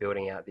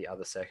building out the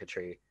other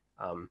circuitry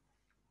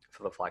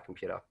for the flight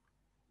computer.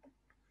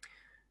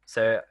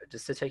 So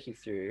just to take you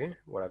through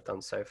what I've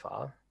done so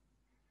far.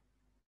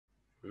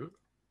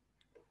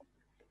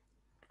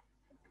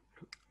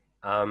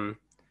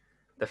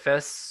 The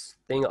first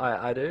thing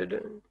I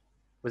added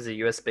was a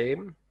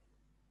USB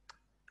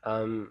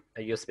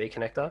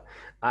connector.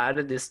 I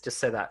added this just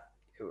so that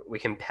we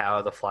can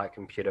power the flight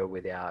computer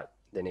without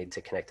the need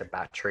to connect a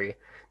battery.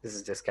 This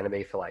is just going to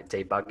be for like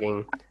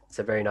debugging. It's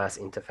a very nice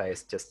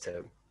interface just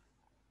to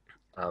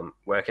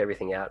work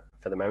everything out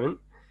for the moment.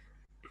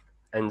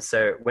 And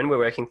so when we're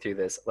working through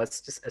this,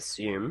 let's just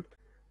assume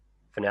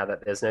for now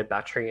that there's no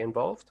battery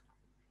involved.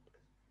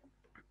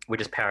 We're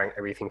just powering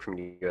everything from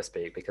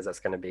USB because that's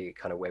going to be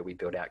kind of where we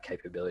build out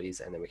capabilities,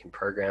 and then we can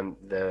program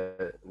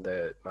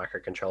the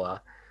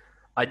microcontroller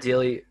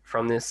ideally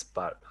from this,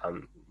 but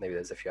maybe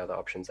there's a few other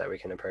options that we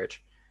can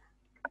approach.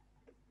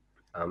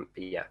 But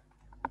yeah,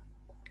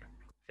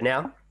 for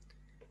now,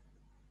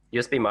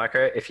 USB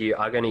micro, if you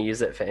are going to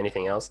use it for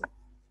anything else,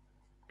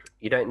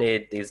 you don't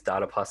need these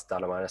data plus,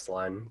 data minus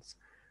lines.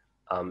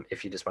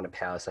 If you just want to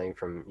power something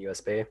from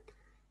USB,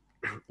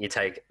 you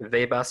take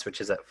VBus,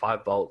 which is at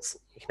 5 volts,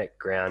 you connect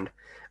ground.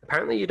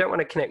 Apparently you don't want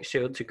to connect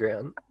shield to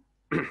ground.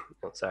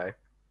 Oh, sorry.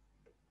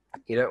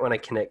 You don't want to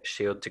connect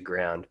shield to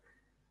ground.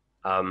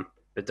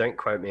 But don't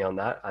quote me on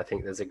that. I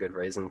think there's a good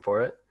reason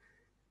for it,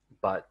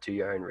 but do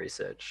your own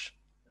research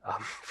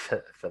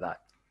for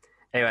that.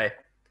 Anyway,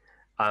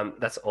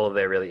 that's all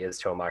there really is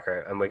to a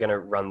micro, and we're going to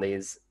run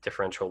these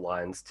differential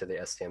lines to the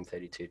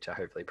STM32 to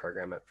hopefully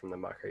program it from the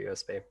micro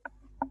USB.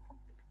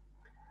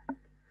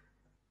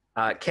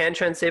 CAN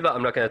transceiver,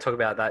 I'm not going to talk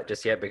about that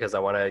just yet because I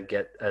want to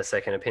get a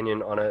second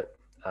opinion on it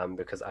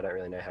because I don't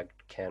really know how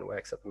CAN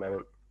works at the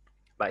moment.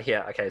 But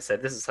here, okay, so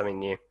this is something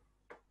new.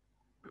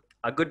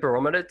 A good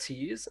barometer to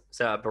use.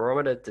 So a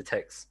barometer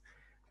detects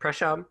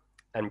pressure,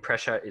 and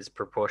pressure is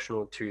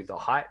proportional to the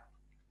height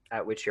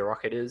at which your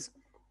rocket is.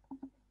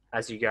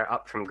 As you go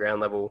up from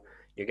ground level,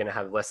 you're going to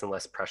have less and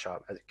less pressure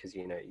because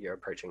you're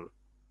approaching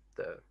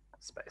the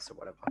space or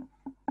whatever.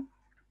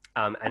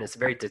 And it's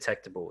very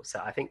detectable.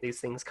 So I think these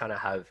things kind of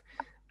have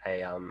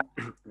a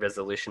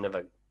resolution of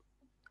a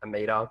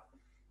meter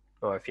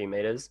or a few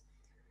meters.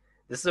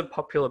 This is a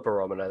popular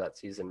barometer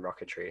that's used in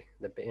rocketry,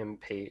 the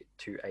BMP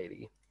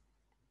 280.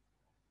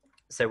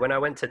 So when I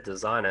went to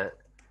design it,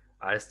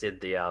 I just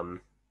did the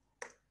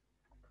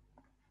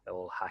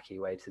little hacky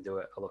way to do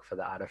it. I looked for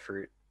the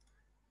Adafruit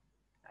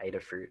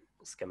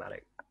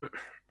schematic.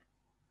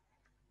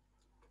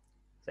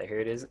 So here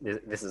it is.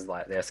 This is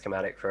like their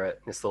schematic for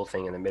it. This little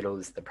thing in the middle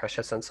is the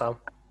pressure sensor,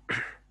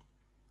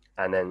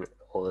 and then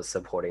all the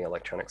supporting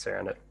electronics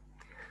around it.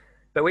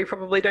 But we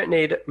probably don't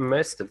need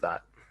most of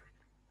that.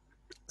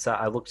 So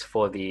I looked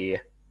for the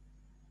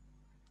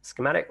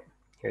schematic.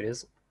 Here it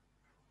is.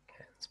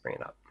 Okay, let's bring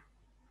it up.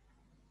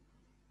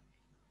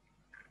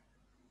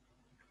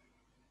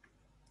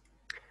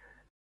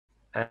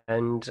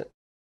 And let's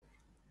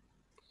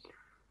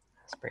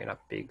bring it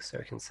up big so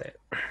we can see it.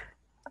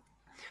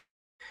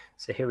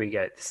 So here we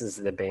go. This is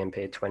the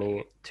BMP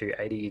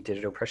 2280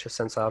 digital pressure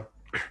sensor.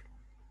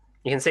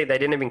 You can see they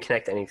didn't even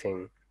connect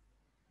anything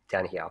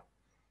down here.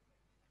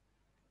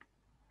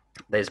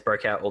 They just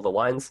broke out all the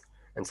lines,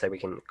 and so we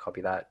can copy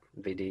that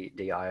VD,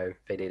 DIO,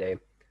 VDD.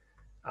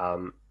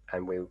 And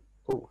we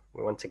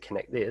want to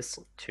connect this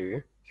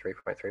to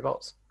 3.3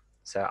 volts.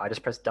 So I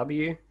just press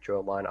W,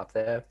 draw a line up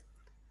there,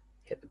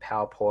 hit the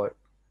power port.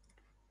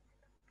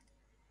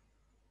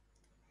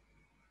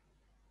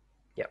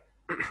 Yep.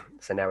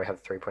 So now we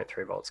have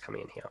 3.3 volts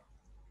coming in here.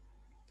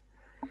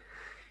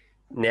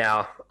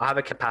 Now I have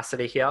a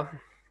capacitor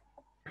here,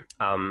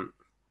 10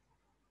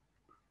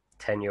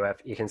 UF.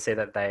 You can see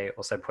that they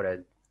also put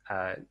a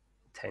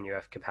 10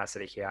 UF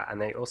capacitor here, and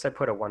they also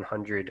put a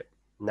 100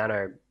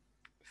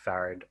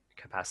 nanofarad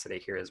capacitor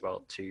here as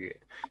well to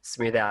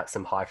smooth out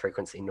some high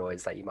frequency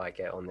noise that you might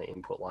get on the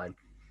input line.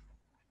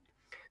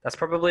 That's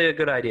probably a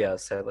good idea,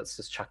 so let's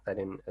just chuck that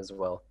in as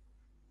well.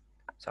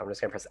 So I'm just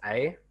going to press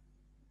A,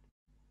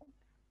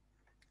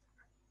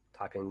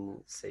 type in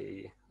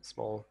C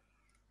small.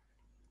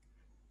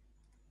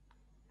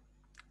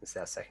 This is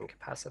our second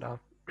capacitor.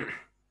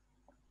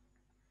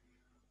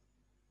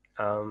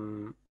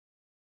 I'm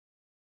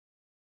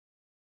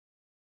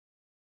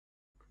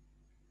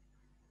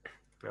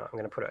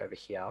going to put it over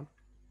here.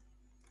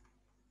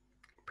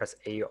 Press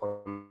E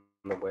on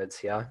the words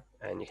here,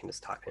 and you can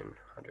just type in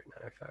 100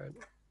 nanofarad.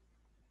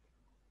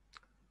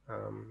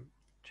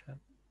 Chat.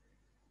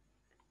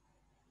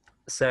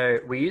 So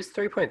we use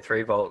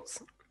 3.3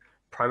 volts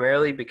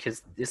primarily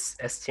because this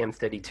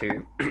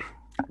STM32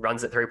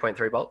 runs at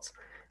 3.3 volts.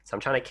 So I'm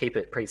trying to keep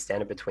it pretty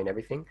standard between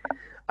everything.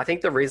 I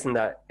think the reason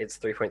that it's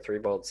 3.3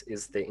 volts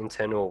is the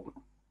internal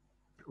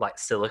like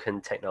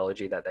silicon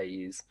technology that they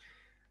use.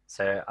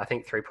 So I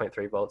think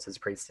 3.3 volts is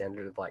pretty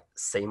standard of like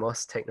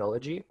CMOS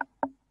technology.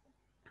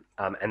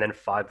 And then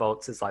 5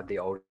 volts is like the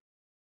older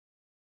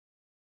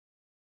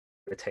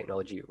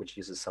technology, which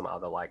uses some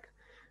other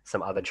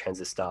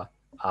transistor.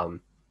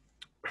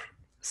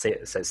 So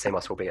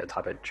CMOS will be a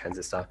type of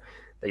transistor.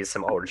 They use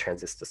some older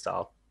transistor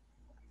style.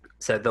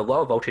 So the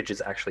lower voltage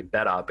is actually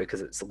better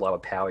because it's lower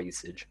power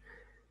usage.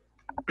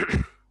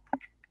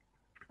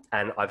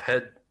 And I've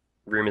heard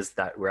rumors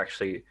that we're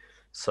actually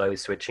slowly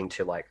switching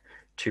to like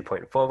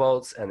 2.4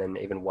 volts and then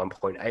even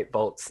 1.8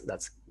 volts.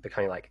 That's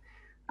becoming like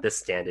the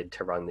standard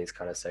to run these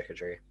kind of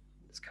circuitry.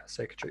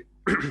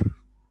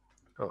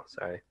 Oh,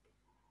 sorry.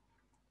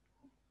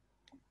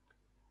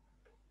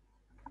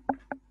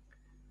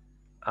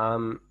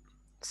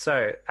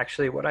 So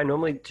actually what I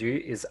normally do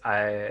is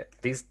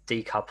these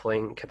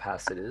decoupling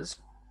capacitors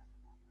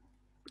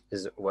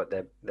is what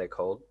they're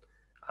called.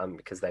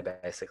 because they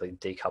basically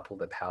decouple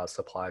the power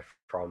supply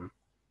from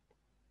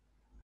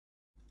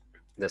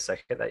the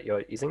circuit that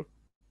you're using.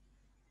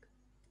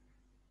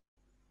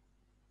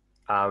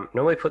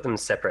 Normally put them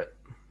separate.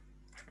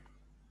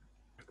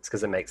 It's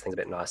because it makes things a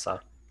bit nicer.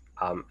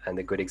 And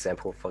the good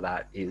example for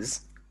that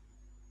is,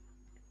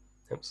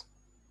 oops.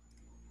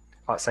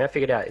 Oh, something I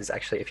figured out is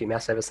actually if you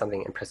mouse over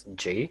something and press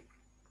G,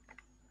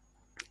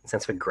 it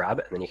stands for grab,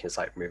 and then you can just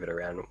like move it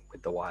around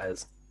with the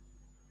wires.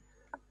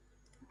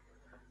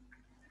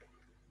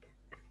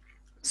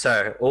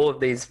 So all of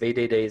these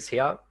VDDs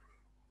here,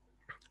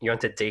 you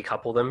want to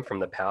decouple them from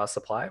the power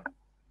supply.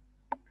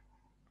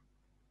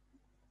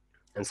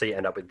 And so you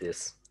end up with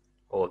this,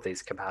 all of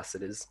these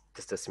capacitors,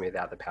 just to smooth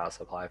out the power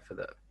supply for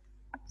the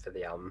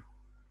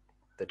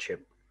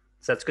chip.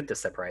 So it's good to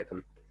separate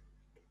them.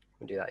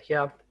 We'll do that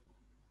here.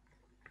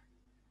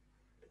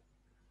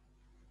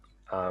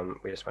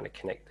 We just want to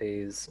connect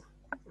these.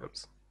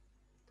 Oops.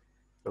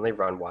 Only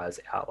run wires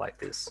out like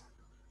this,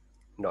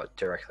 not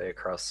directly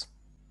across,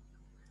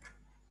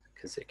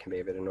 because it can be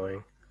a bit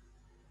annoying.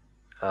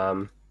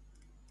 And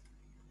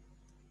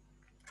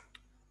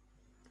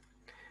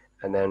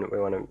then we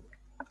want to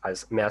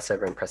mouse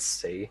over and press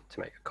C to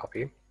make a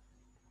copy.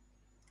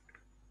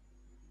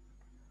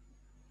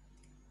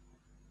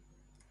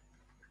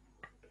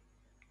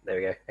 There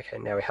we go. Okay,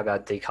 now we have our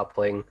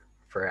decoupling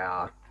for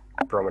our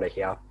barometer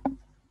here.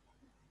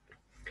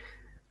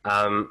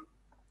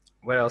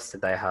 What else did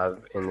they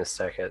have in this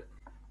circuit?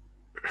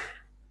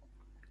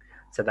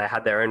 So they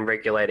had their own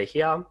regulator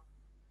here.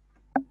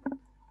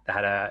 They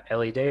had a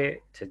LED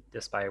to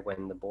display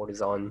when the board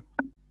is on.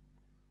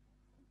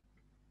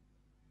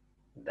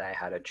 They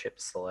had a chip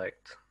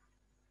select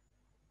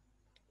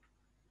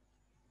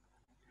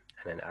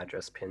and an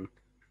address pin.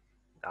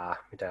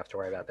 We don't have to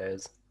worry about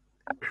those.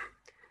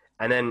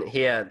 And then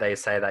here they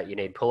say that you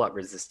need pull-up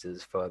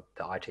resistors for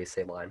the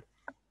I2C line.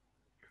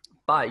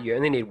 But you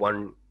only need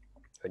one,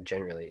 or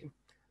generally,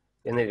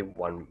 you only need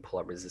one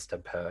pull-up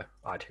resistor per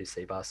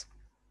I2C bus.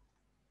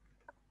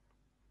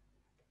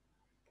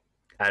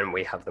 And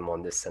we have them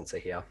on this sensor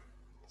here,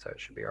 so it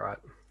should be all right.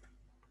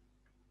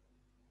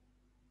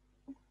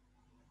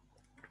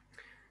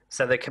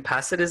 So the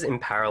capacitors in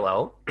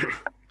parallel,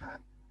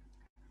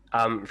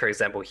 for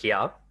example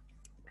here,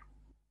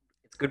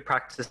 it's good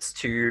practice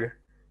to,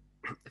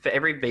 for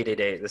every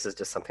VDD, this is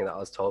just something that I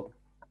was told,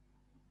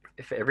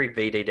 for every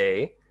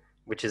VDD,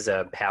 which is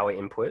a power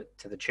input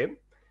to the chip,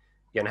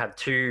 you're gonna have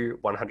two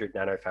 100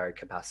 nanofarad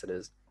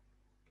capacitors.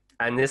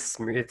 And this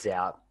smooths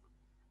out,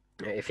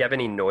 if you have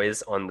any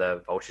noise on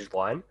the voltage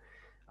line,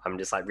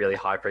 just like really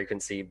high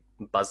frequency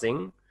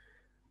buzzing,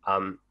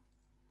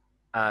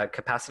 a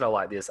capacitor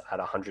like this at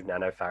 100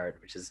 nanofarad,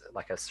 which is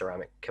like a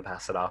ceramic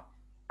capacitor,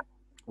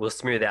 will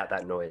smooth out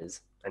that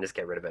noise and just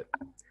get rid of it.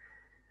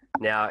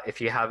 Now, if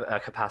you have a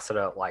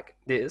capacitor like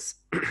this,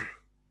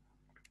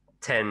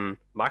 10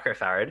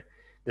 microfarad,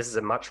 this is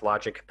a much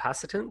larger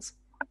capacitance,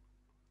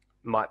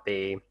 might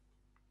be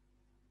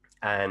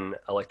an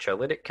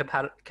electrolytic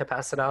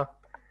capacitor,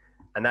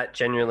 and that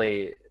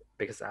generally,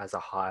 because it has a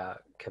higher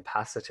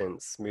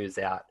capacitance, smooths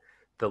out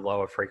the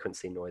lower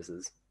frequency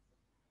noises.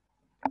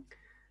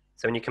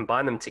 So when you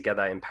combine them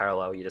together in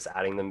parallel, you're just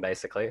adding them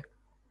basically.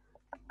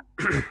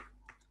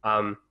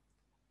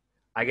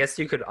 I guess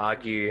you could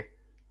argue,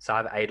 so I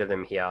have 8 of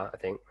them here, I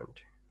think. 1,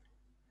 2,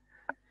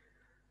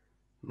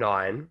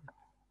 9.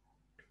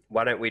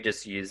 Why don't we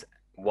just use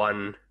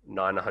one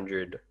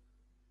 900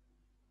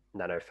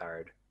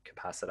 nanofarad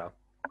capacitor?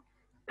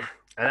 And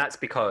that's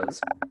because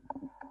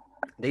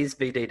these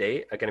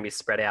VDD are going to be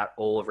spread out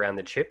all around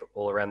the chip,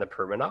 all around the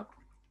perimeter.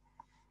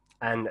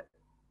 And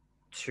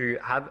to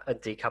have a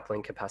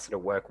decoupling capacitor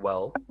work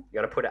well, you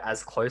got to put it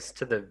as close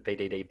to the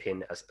VDD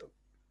pin as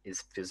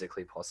is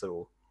physically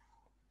possible.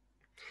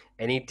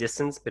 Any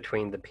distance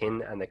between the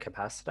pin and the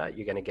capacitor,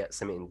 you're going to get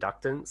some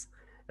inductance,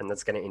 and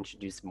that's going to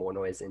introduce more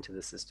noise into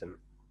the system.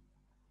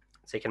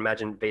 So you can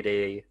imagine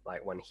VDD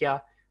like one here,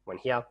 one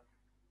here,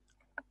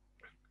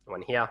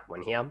 one here,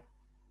 one here.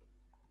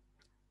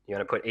 You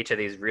want to put each of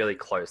these really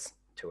close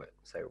to it.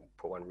 So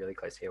put one really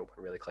close here, one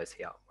really close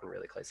here, one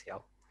really close here,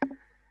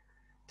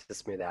 to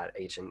smooth out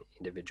each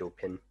individual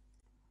pin.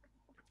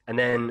 And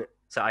then,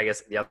 so I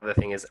guess the other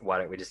thing is, why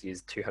don't we just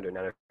use 200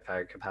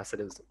 nanofarad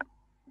capacitors?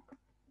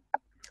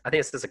 I think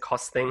it's just a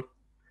cost thing.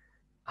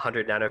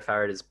 100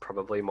 nanofarad is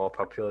probably more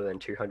popular than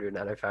 200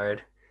 nanofarad.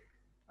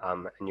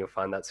 And you'll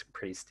find that's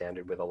pretty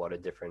standard with a lot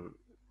of different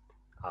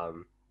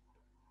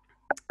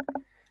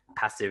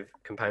passive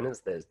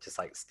components. There's just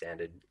like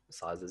standard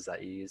sizes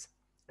that you use.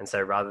 And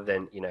so rather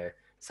than,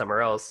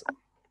 somewhere else,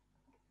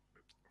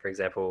 for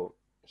example,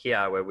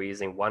 here where we're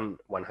using one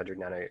 100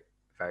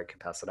 nanofarad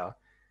capacitor,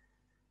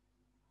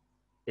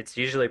 it's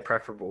usually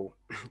preferable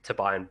to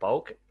buy in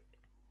bulk.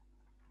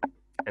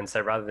 And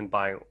so rather than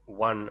buying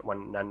one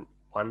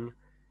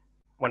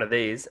of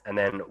these and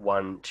then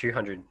one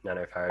 200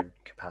 nanofarad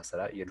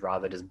capacitor, you'd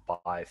rather just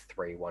buy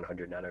 3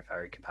 100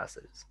 nanofarad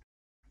capacitors.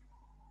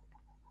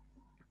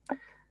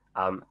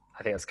 I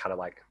think that's kind of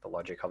like the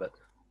logic of it.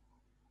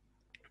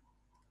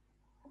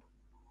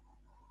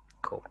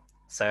 Cool.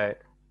 So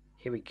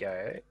here we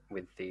go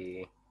with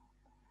the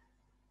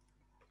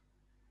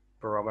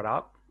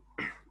barometer.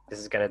 This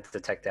is going to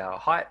detect our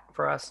height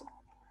for us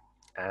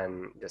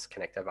and just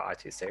connect over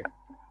I2C.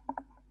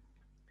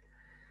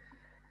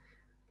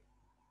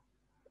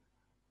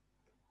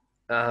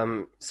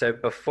 So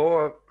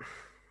before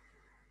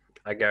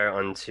I go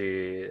on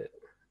to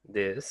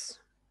this,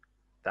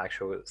 the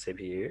actual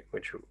CPU,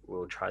 which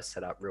we'll try to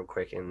set up real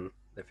quick in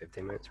the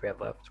 15 minutes we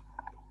have left,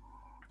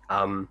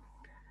 I want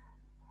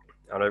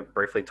to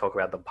briefly talk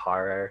about the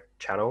pyro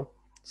channel.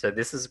 So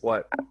this is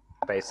what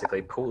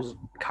basically pulls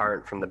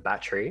current from the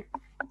battery,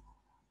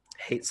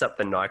 heats up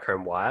the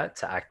nichrome wire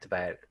to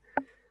activate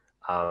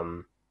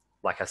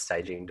like a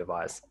staging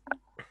device.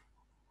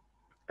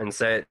 And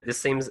so this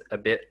seems a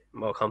bit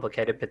more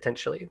complicated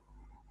potentially.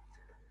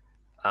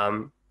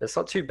 It's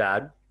not too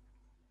bad.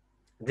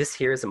 This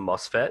here is a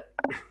MOSFET,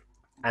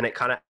 and it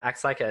kind of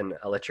acts like an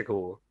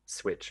electrical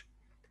switch.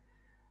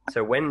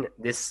 So when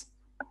this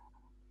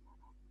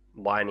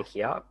line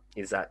here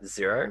is at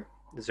 0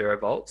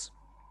 volts,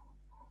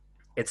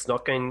 it's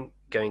not going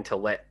to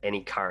let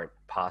any current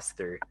pass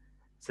through.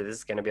 So this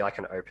is going to be like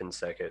an open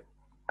circuit.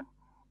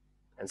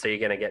 And so you're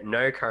going to get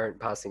no current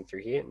passing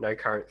through here, no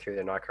current through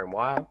the nichrome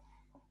wire,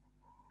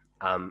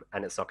 and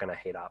it's not going to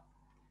heat up.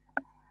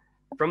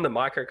 From the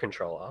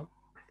microcontroller,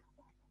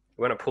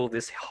 we want to pull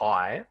this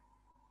high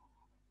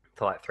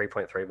to like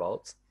 3.3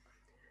 volts.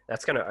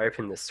 That's going to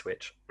open this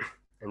switch.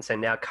 And so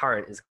now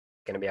current is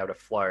going to be able to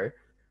flow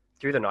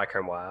through the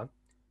nichrome wire,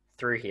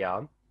 through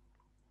here,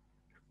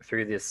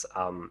 through this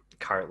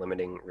current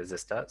limiting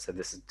resistor. So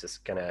this is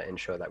just going to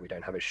ensure that we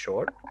don't have a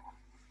short,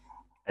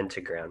 and to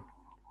ground.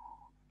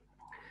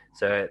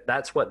 So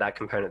that's what that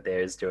component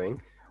there is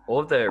doing. All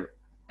of the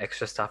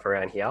extra stuff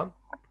around here,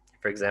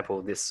 for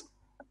example, this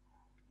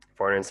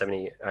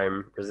 470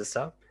 ohm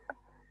resistor,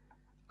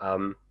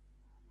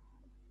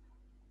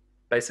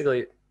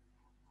 basically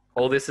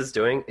all this is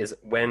doing is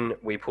when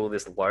we pull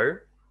this low,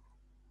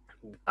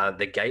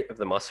 the gate of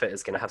the MOSFET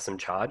is going to have some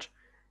charge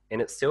in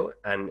it still,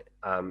 and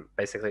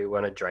basically we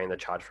want to drain the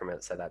charge from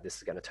it so that this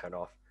is going to turn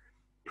off.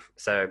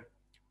 So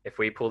if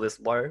we pull this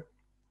low,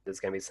 there's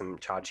going to be some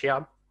charge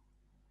here,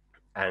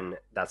 and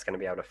that's going to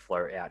be able to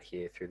flow out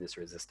here through this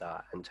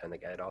resistor and turn the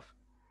gate off.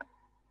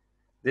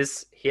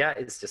 This here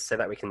is just so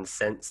that we can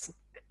sense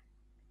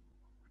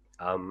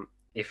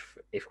if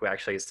we're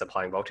actually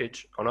supplying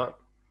voltage or not.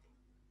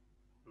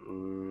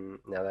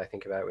 Now that I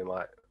think about it,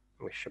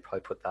 we should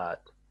probably put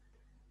that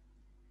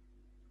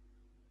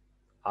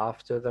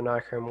after the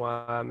nichrome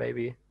wire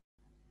maybe,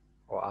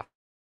 or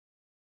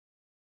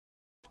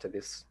after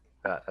this.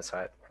 That's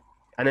right.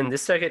 And then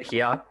this circuit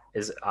here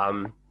is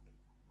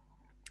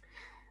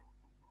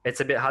it's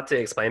a bit hard to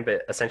explain,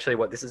 but essentially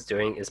what this is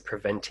doing is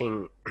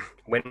preventing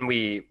when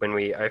we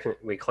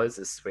close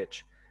this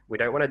switch, we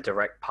don't want a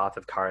direct path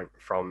of current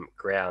from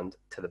ground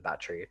to the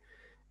battery.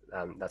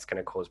 That's going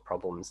to cause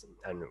problems,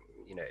 and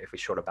if we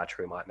short a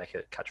battery, we might make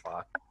it catch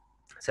fire.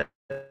 So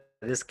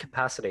this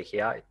capacitor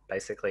here,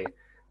 basically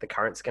the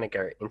current's going to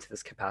go into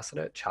this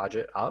capacitor, charge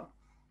it up,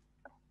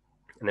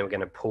 and then we're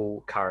going to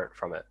pull current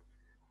from it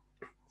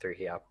through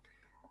here.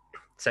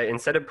 So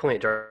instead of pulling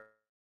it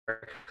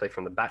directly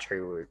from the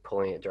battery, we're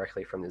pulling it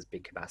directly from this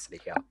big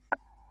capacitor here.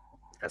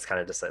 That's kind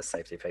of just a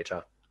safety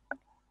feature.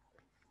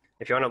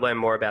 If you want to learn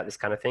more about this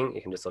kind of thing,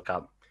 you can just look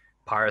up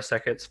pyro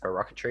circuits for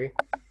rocketry.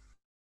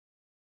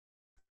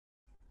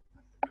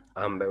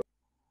 All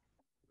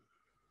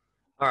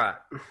right.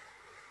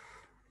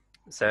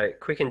 So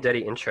quick and dirty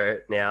intro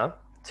now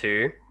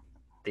to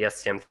the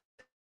STM32.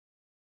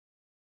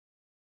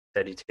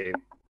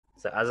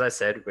 So as I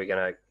said, we're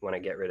going to want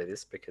to get rid of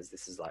this because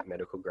this is like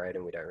medical grade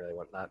and we don't really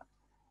want that.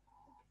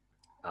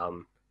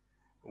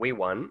 We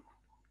want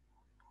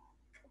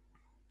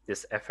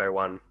this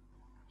FO1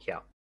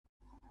 here.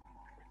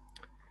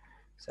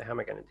 So how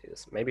am I going to do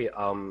this? Maybe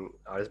I'll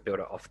just build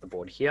it off the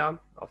board here,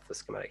 off the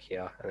schematic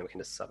here, and then we can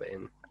just sub it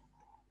in.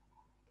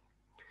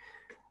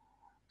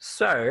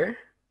 So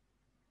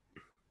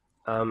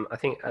I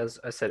think, as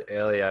I said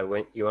earlier,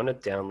 when you want to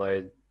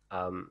download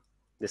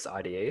this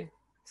IDE,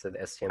 so the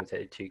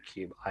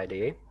STM32Cube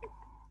IDE,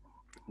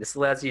 this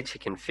allows you to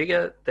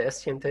configure the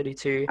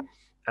STM32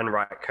 and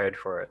write code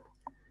for it.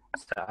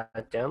 So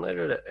I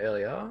downloaded it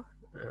earlier.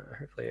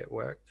 Hopefully it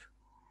worked.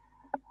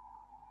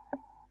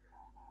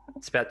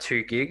 It's about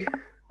 2 gig.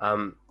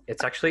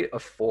 It's actually a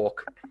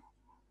fork.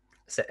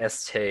 So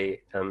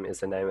ST is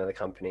the name of the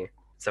company.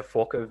 It's a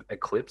fork of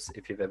Eclipse,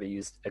 if you've ever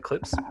used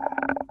Eclipse.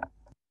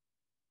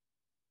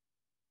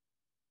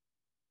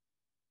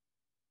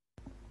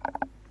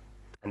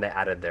 And they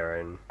added their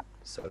own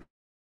sort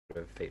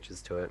of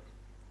features to it.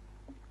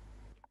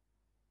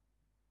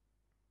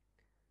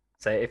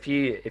 So if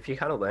you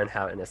kind of learn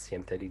how an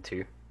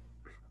STM32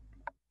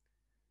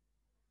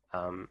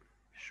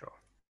 sure,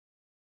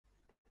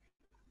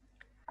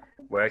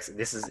 works,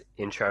 this is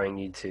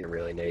introing you to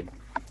really need.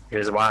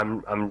 Here's why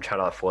I'm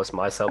trying to force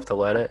myself to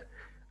learn it,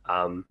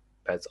 but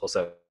it's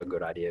also a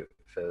good idea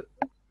for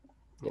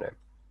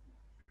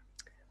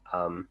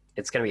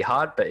It's going to be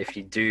hard, but if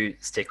you do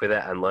stick with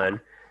it and learn,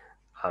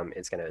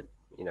 it's going to,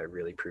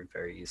 really prove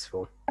very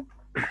useful.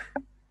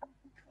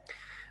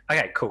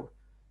 Okay, cool.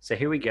 So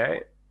here we go.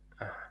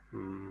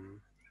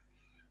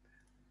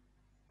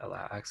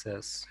 Allow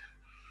access.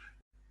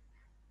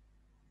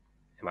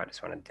 I might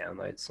just want to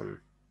download some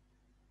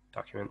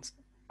documents.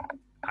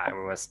 And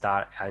we want to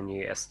start our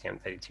new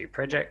STM32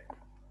 project.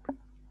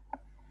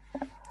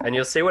 And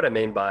you'll see what I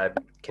mean by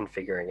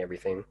configuring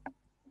everything.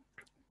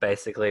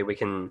 Basically, we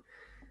can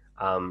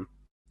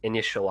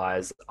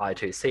initialize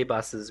I2C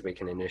buses. We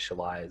can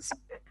initialize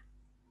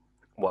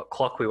what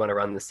clock we want to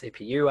run the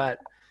CPU at.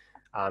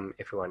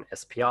 If we want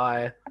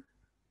SPI.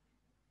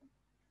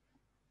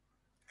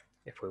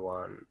 If we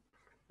want,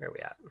 where are we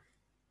at?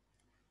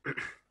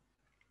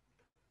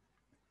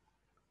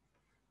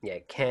 Yeah,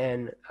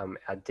 CAN,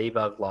 our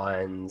debug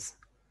lines.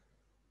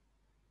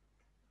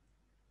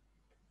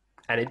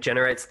 And it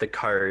generates the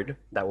code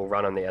that will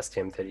run on the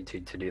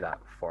STM32 to do that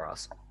for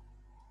us.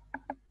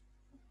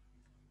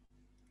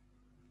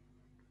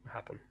 What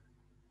happened?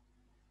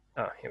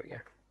 Oh, here we go.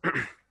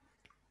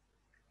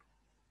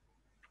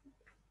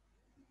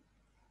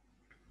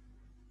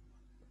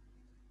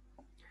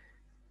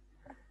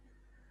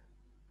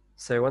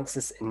 So once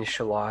this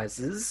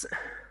initializes,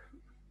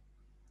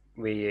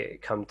 we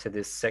come to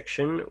this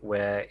section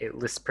where it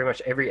lists pretty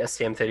much every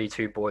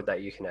STM32 board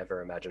that you can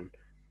ever imagine.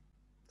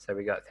 So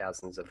we got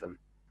thousands of them.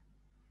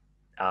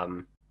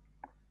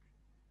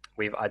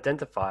 We've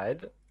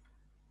identified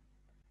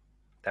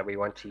that we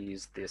want to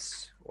use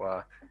this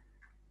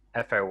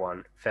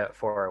FO1,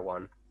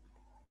 401.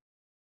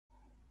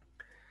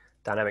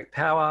 Dynamic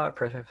power,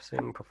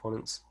 processing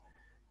performance.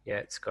 Yeah,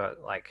 it's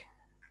got like,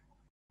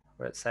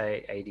 let's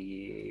say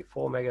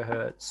 84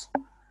 megahertz.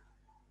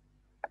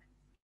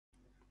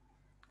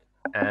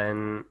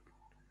 And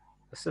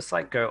let's just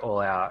like go all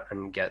out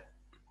and get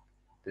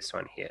this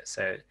one here.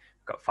 So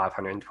we've got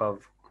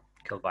 512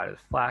 kilobyte of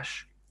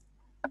flash,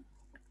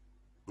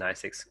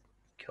 96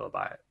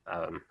 kilobyte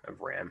of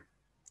RAM.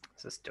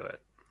 Let's just do it.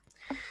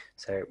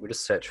 So we'll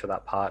just search for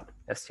that part,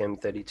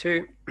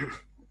 STM32,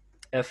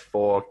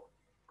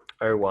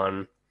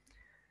 F401,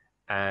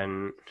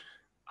 and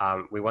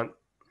we want,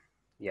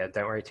 don't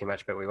worry too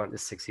much, but we want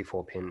this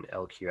 64-pin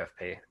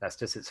LQFP. That's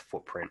just its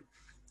footprint.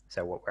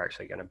 So what we're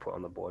actually going to put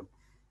on the board.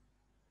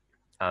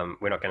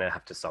 We're not going to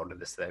have to solder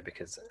this though,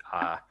 because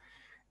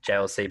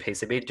JLC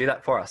PCB do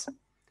that for us.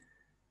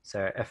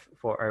 So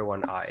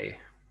F401RE.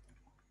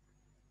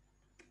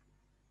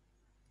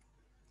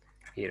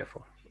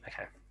 Beautiful.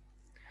 Okay.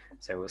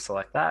 So we'll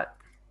select that,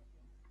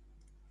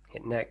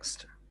 hit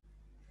next,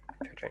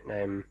 project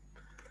name,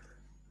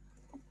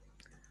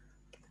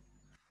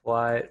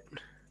 flight,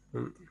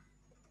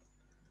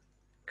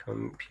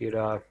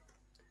 computer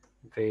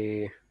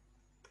V01.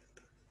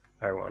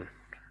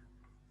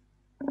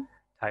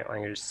 Type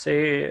language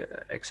C,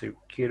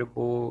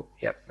 executable.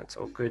 Yep, that's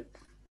all good.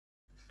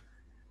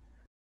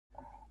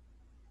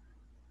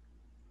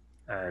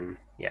 And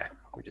yeah,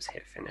 we'll just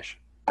hit finish.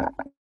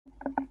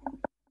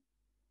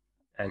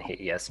 And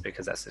hit yes,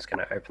 because that's just going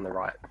to open the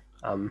right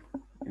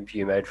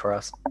view mode for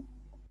us.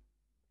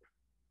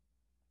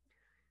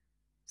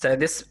 So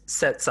this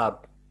sets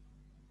up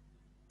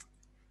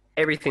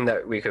everything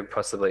that we could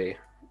possibly,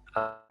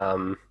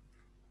 all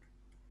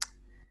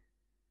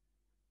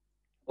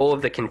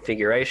of the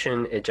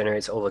configuration, it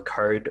generates all the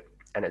code,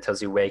 and it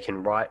tells you where you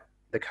can write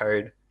the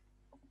code.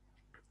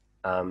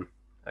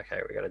 Okay,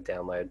 we got to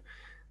download.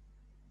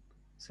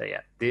 So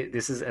yeah,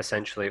 this is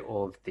essentially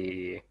all of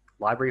the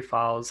library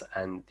files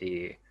and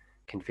the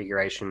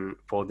configuration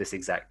for this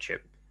exact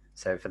chip.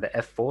 So for the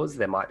F4s,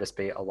 there might just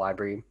be a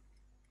library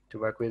to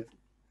work with.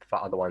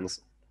 For other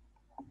ones,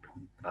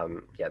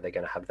 they're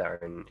going to have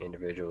their own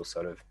individual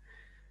sort of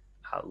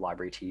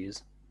library to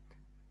use.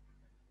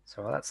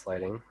 So while that's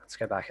loading, let's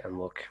go back and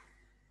look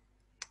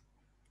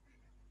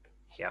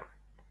here.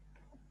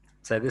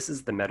 So this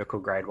is the medical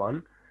grade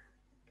one.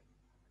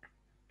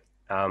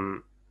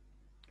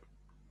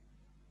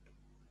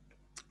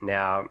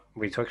 Now,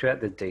 we talked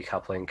about the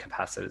decoupling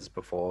capacitors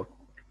before.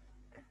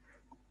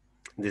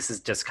 This is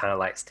just kind of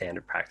like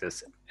standard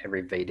practice.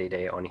 Every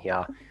VDD on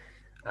here,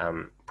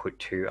 put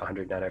to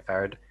 100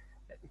 nanofarad.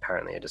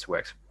 Apparently it just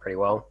works pretty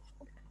well.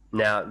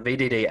 Now,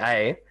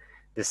 VDD-A,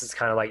 this is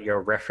kind of like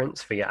your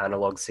reference for your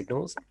analog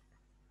signals.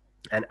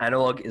 And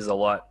analog is a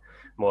lot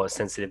more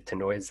sensitive to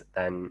noise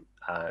than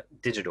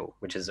digital,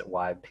 which is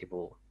why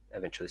people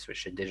eventually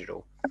switch to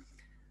digital.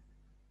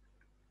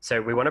 So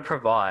we want to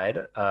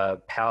provide a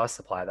power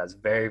supply that's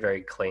very,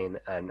 very clean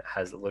and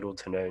has little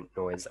to no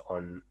noise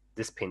on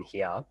this pin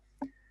here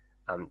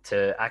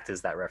to act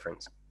as that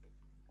reference.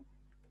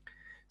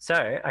 So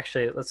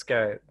actually, let's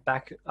go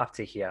back up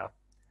to here,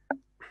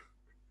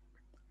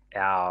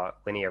 our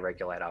linear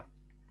regulator.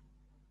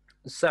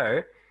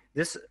 So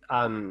this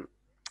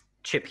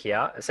chip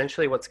here,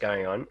 essentially what's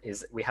going on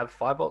is we have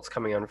 5 volts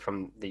coming on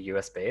from the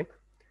USB.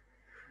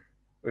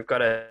 We've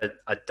got a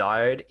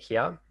diode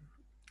here.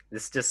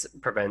 This just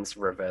prevents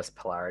reverse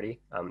polarity.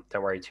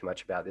 Don't worry too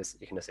much about this.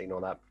 You can just ignore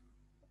that.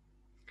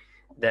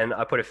 Then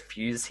I put a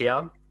fuse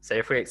here. So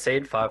if we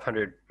exceed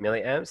 500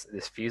 milliamps,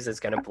 this fuse is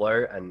going to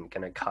blow and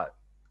going to cut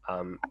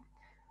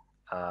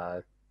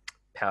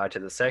power to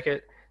the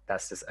circuit.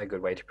 That's just a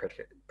good way to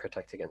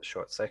protect against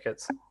short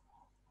circuits.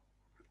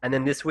 And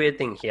then this weird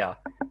thing here.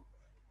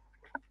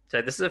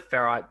 So this is a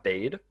ferrite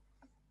bead.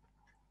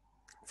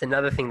 It's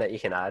another thing that you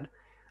can add.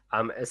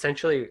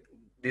 Essentially,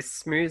 this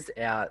smooths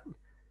out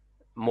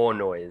more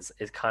noise.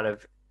 It kind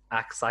of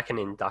acts like an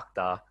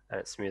inductor, and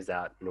it smooths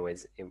out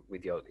noise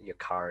with your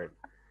current.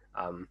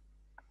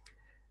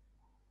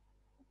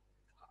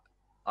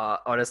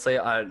 Honestly,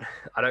 I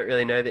don't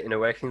really know the inner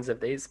workings of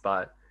these,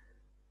 but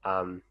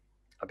I've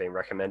been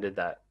recommended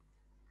that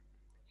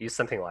use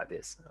something like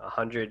this.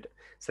 100.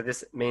 So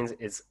this means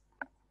it's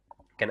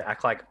going to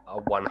act like a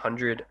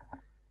 100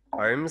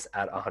 ohms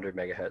at 100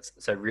 megahertz.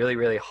 So really,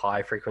 really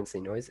high frequency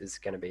noise is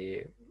going to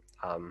be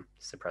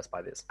suppressed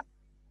by this.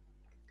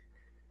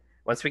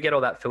 Once we get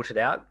all that filtered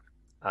out,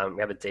 we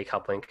have a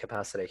decoupling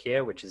capacitor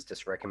here, which is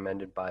just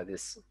recommended by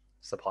this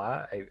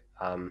supplier,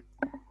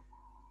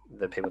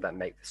 the people that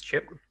make this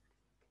chip.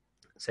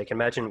 So you can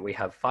imagine we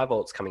have 5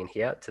 volts coming in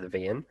here to the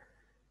VN.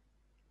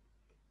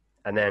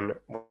 And then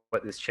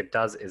what this chip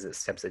does is it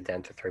steps it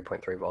down to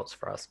 3.3 volts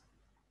for us.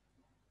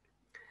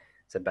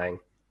 So bang.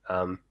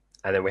 And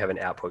then we have an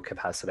output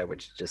capacitor,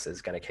 which just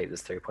is going to keep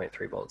this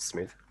 3.3 volts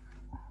smooth.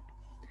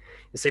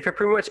 You see, for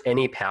pretty much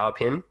any power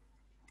pin,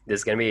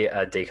 there's going to be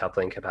a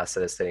decoupling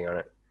capacitor sitting on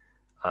it.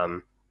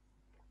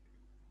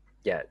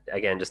 Yeah,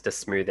 again, just to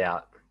smooth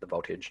out the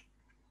voltage.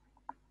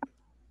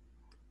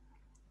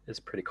 It's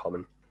pretty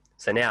common.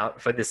 So now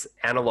for this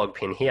analog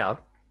pin here,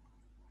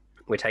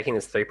 we're taking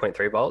this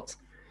 3.3 volts,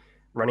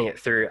 running it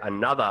through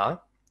another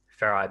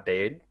ferrite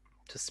bead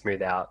to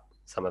smooth out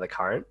some of the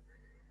current,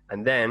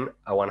 and then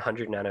a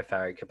 100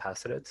 nanofarad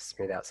capacitor to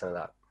smooth out some of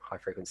that high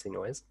frequency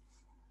noise,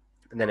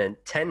 and then a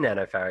 10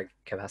 nanofarad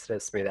capacitor to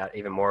smooth out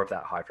even more of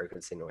that high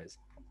frequency noise.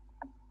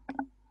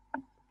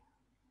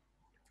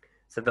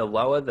 So the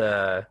lower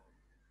the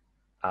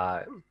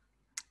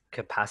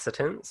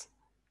capacitance,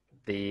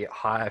 the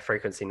higher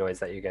frequency noise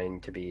that you're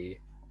going to be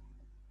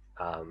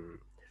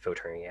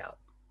filtering out.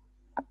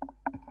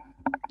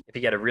 If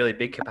you get a really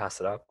big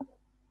capacitor,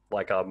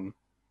 like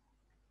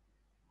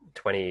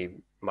 20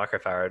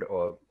 microfarad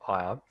or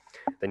higher,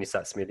 then you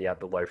start smoothing out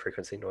the low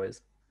frequency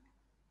noise.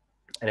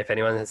 And if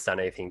anyone has done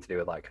anything to do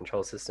with like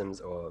control systems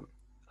or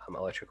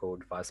electrical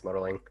device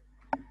modeling,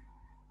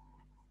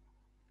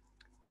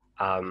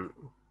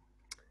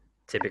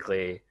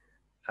 typically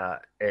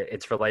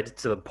it's related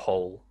to the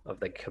pole of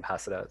the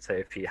capacitor. So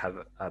if you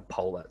have a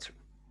pole that's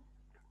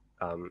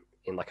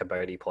in like a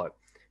Bode plot,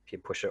 if you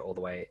push it all the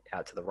way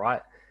out to the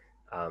right,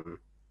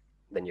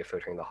 then you're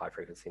filtering the high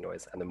frequency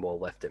noise, and the more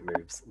left it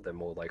moves, the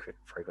more low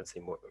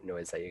frequency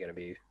noise that you're going to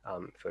be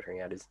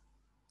filtering out is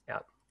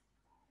out.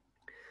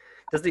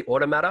 Does the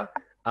order matter?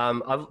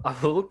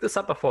 I've looked this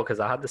up before because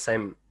I had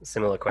the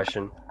similar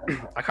question.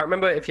 I can't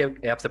remember if you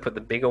have to put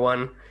the bigger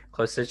one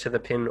closer to the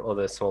pin or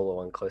the smaller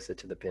one closer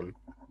to the pin.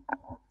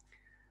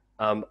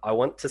 I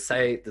want to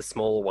say the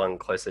smaller one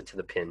closer to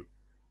the pin,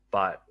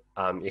 but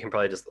you can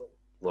probably just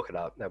look it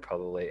up. They'll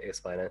probably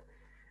explain it.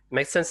 It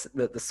makes sense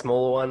that the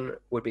smaller one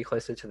would be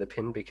closer to the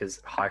pin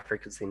because high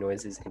frequency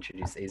noise is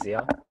introduced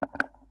easier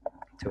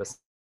to a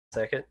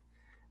circuit.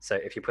 So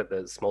if you put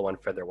the small one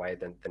further away,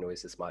 then the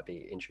noises might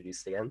be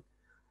introduced again.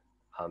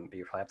 But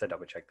you probably have to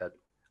double check that.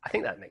 I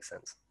think that makes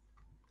sense.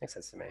 Makes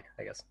sense to me,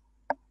 I guess.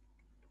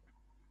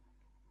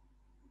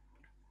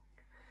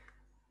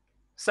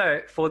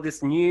 So for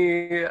this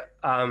new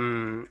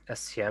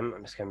STM,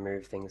 I'm just going to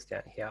move things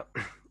down here.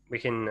 We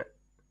can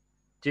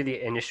do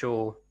the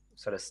initial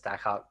sort of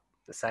stack up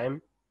the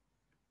same.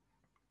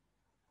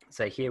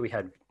 So here we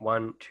had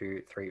 1,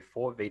 2, 3,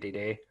 4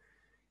 VDD.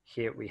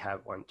 Here we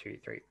have 1, 2,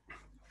 3,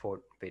 4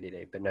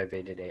 VDD, but no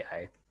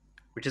VDD-A,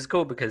 which is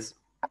cool because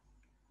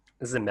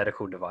this is a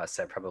medical device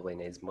that probably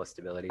needs more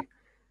stability.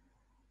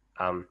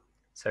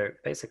 So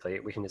basically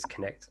we can just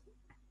connect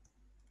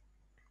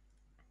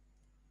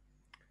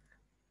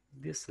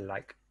this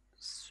like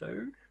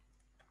so,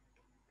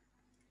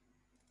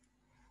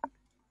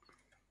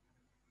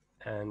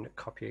 and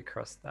copy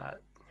across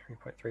that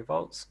 3.3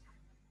 volts.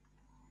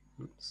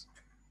 Oops.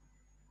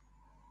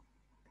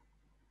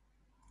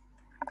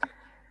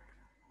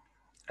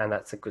 And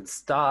that's a good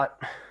start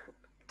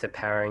to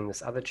powering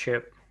this other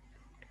chip.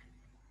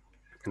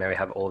 And now we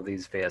have all of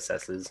these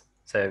VSSs.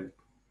 So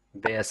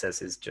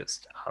VSS is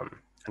just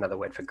another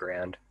word for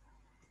ground.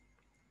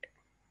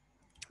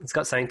 It's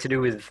got something to do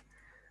with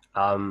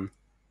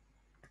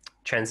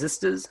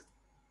transistors.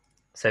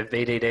 So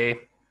VDD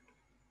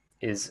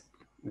is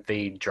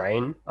V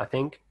drain, I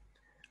think.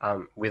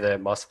 With a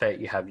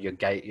MOSFET, you have your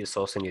gate, your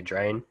source, and your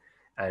drain,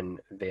 and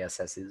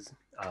VSS is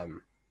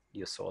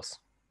your source,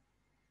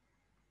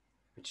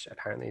 which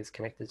apparently is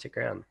connected to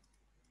ground.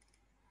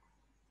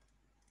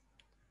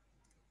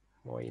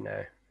 More you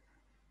know.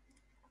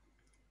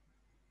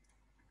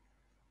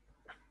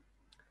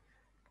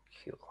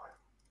 Cool.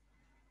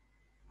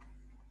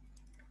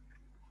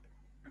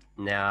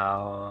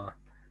 Now,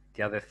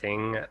 the other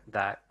thing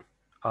that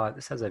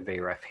This has a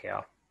VREF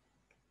here.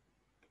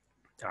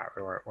 All right,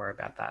 we won't worry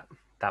about that.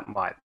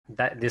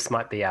 This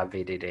might be our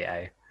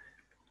VDDA.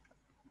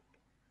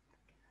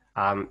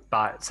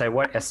 But so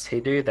what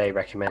ST do? They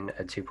recommend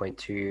a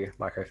 2.2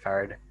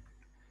 microfarad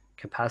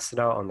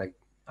capacitor on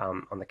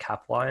the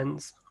cap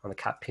lines, on the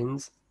cap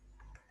pins.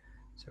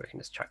 So we can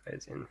just chuck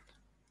those in.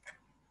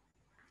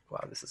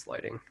 Wow, this is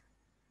loading.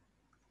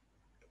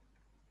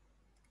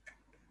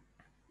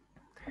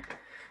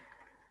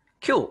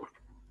 Cool.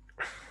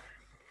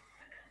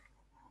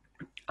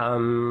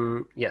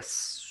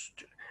 Yes.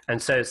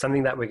 And so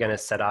something that we're going to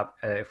set up,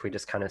 if we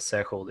just kind of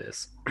circle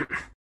this,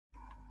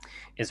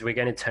 is we're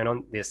going to turn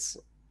on this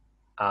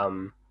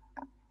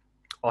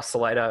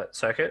oscillator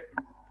circuit.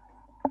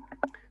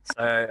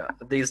 So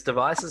these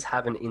devices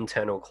have an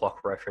internal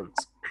clock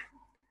reference,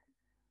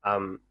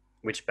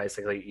 which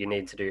basically you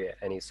need to do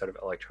any sort of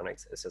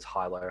electronics. It says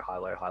high, low, high,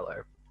 low, high,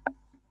 low.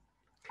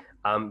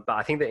 But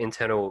I think the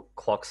internal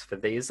clocks for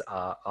these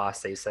are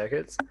RC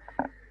circuits.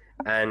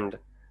 And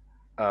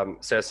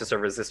so it's just a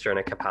resistor and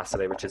a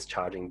capacitor, which is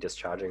charging,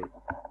 discharging.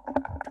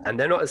 And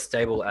they're not as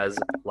stable as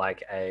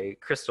like a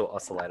crystal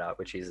oscillator,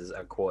 which uses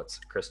a quartz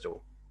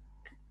crystal,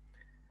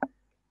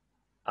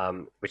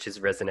 which is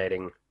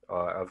resonating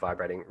or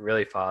vibrating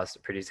really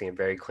fast, producing a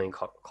very clean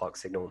clock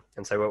signal.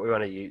 And so what we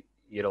want to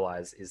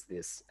utilize is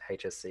this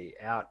HSC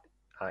out,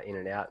 in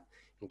and out,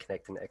 and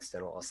connect an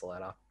external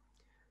oscillator.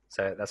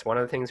 So that's one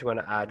of the things we want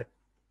to add.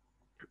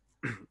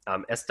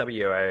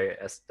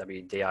 SWO,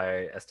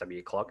 SWDIO,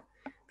 SW clock.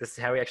 This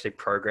is how we actually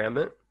program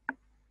it.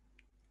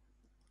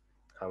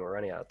 We're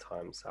running out of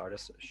time, so I'll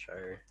just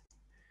show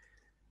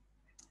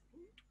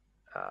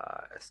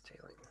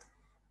ST-Link.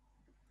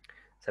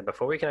 So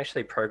before we can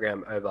actually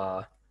program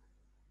over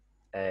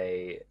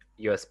a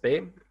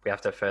USB, we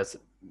have to first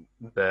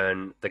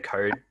burn the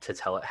code to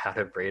tell it how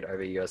to read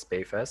over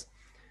USB first.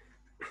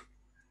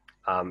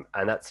 And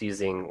that's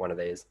using one of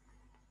these.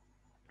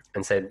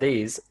 And so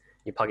these,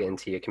 you plug it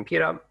into your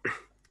computer,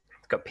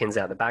 it's got pins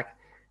out the back,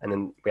 and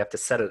then we have to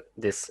set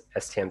this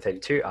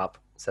STM32 up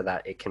so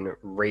that it can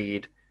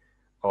read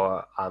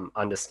or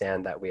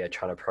understand that we are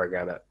trying to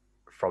program it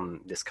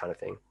from this kind of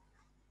thing.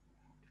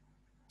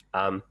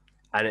 And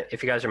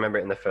if you guys remember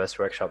in the first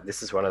workshop,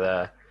 this is one of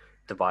the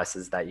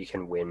devices that you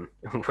can win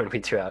when we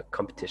do our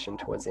competition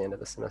towards the end of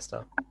the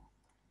semester.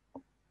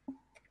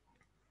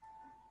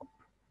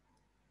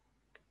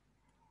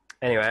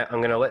 Anyway, I'm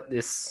going to let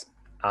this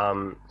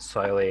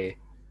slowly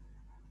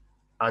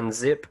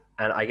unzip,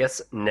 and I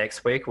guess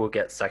next week we'll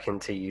get stuck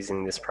into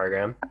using this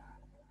program.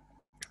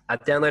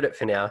 I've downloaded it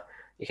for now.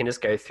 You can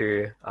just go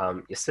through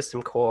your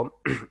system core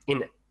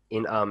in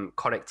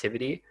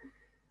connectivity.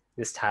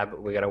 This tab,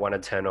 we're going to want to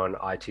turn on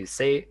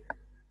I2C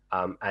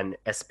and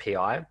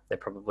SPI. They're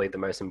probably the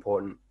most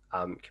important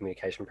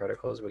communication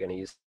protocols we're going to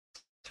use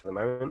for the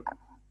moment.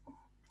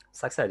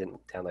 It's like I didn't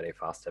download it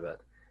faster,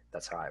 but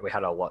that's all right. We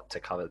had a lot to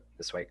cover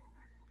this week.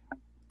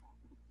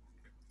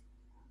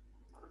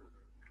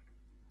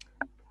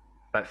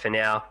 But for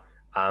now,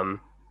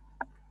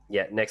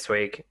 yeah, next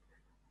week,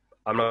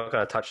 I'm not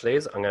going to touch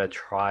these. I'm going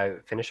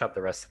to finish up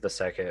the rest of the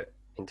circuit,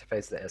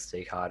 interface the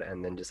SD card,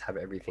 and then just have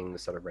everything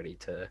sort of ready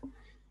to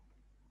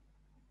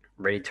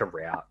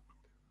route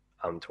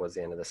towards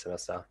the end of the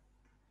semester.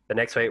 But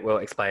next week we'll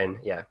explain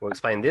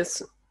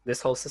this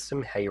whole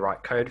system, how you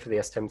write code for the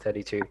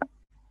STM32,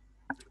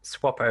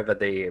 swap over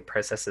the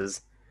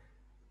processors,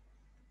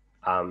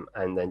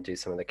 and then do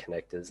some of the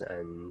connectors.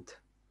 And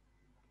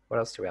what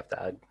else do we have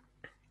to add?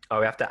 Oh,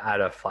 we have to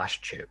add a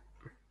flash chip.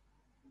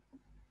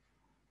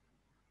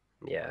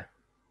 Yeah,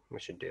 we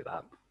should do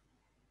that.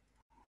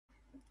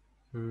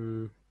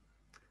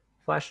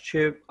 Flash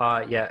chip,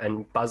 yeah,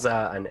 and buzzer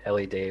and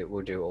LED,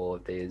 we'll do all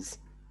of these.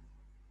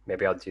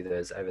 Maybe I'll do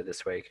those over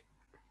this week.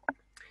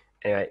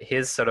 Anyway,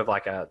 here's sort of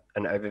like an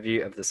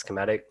overview of the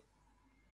schematic.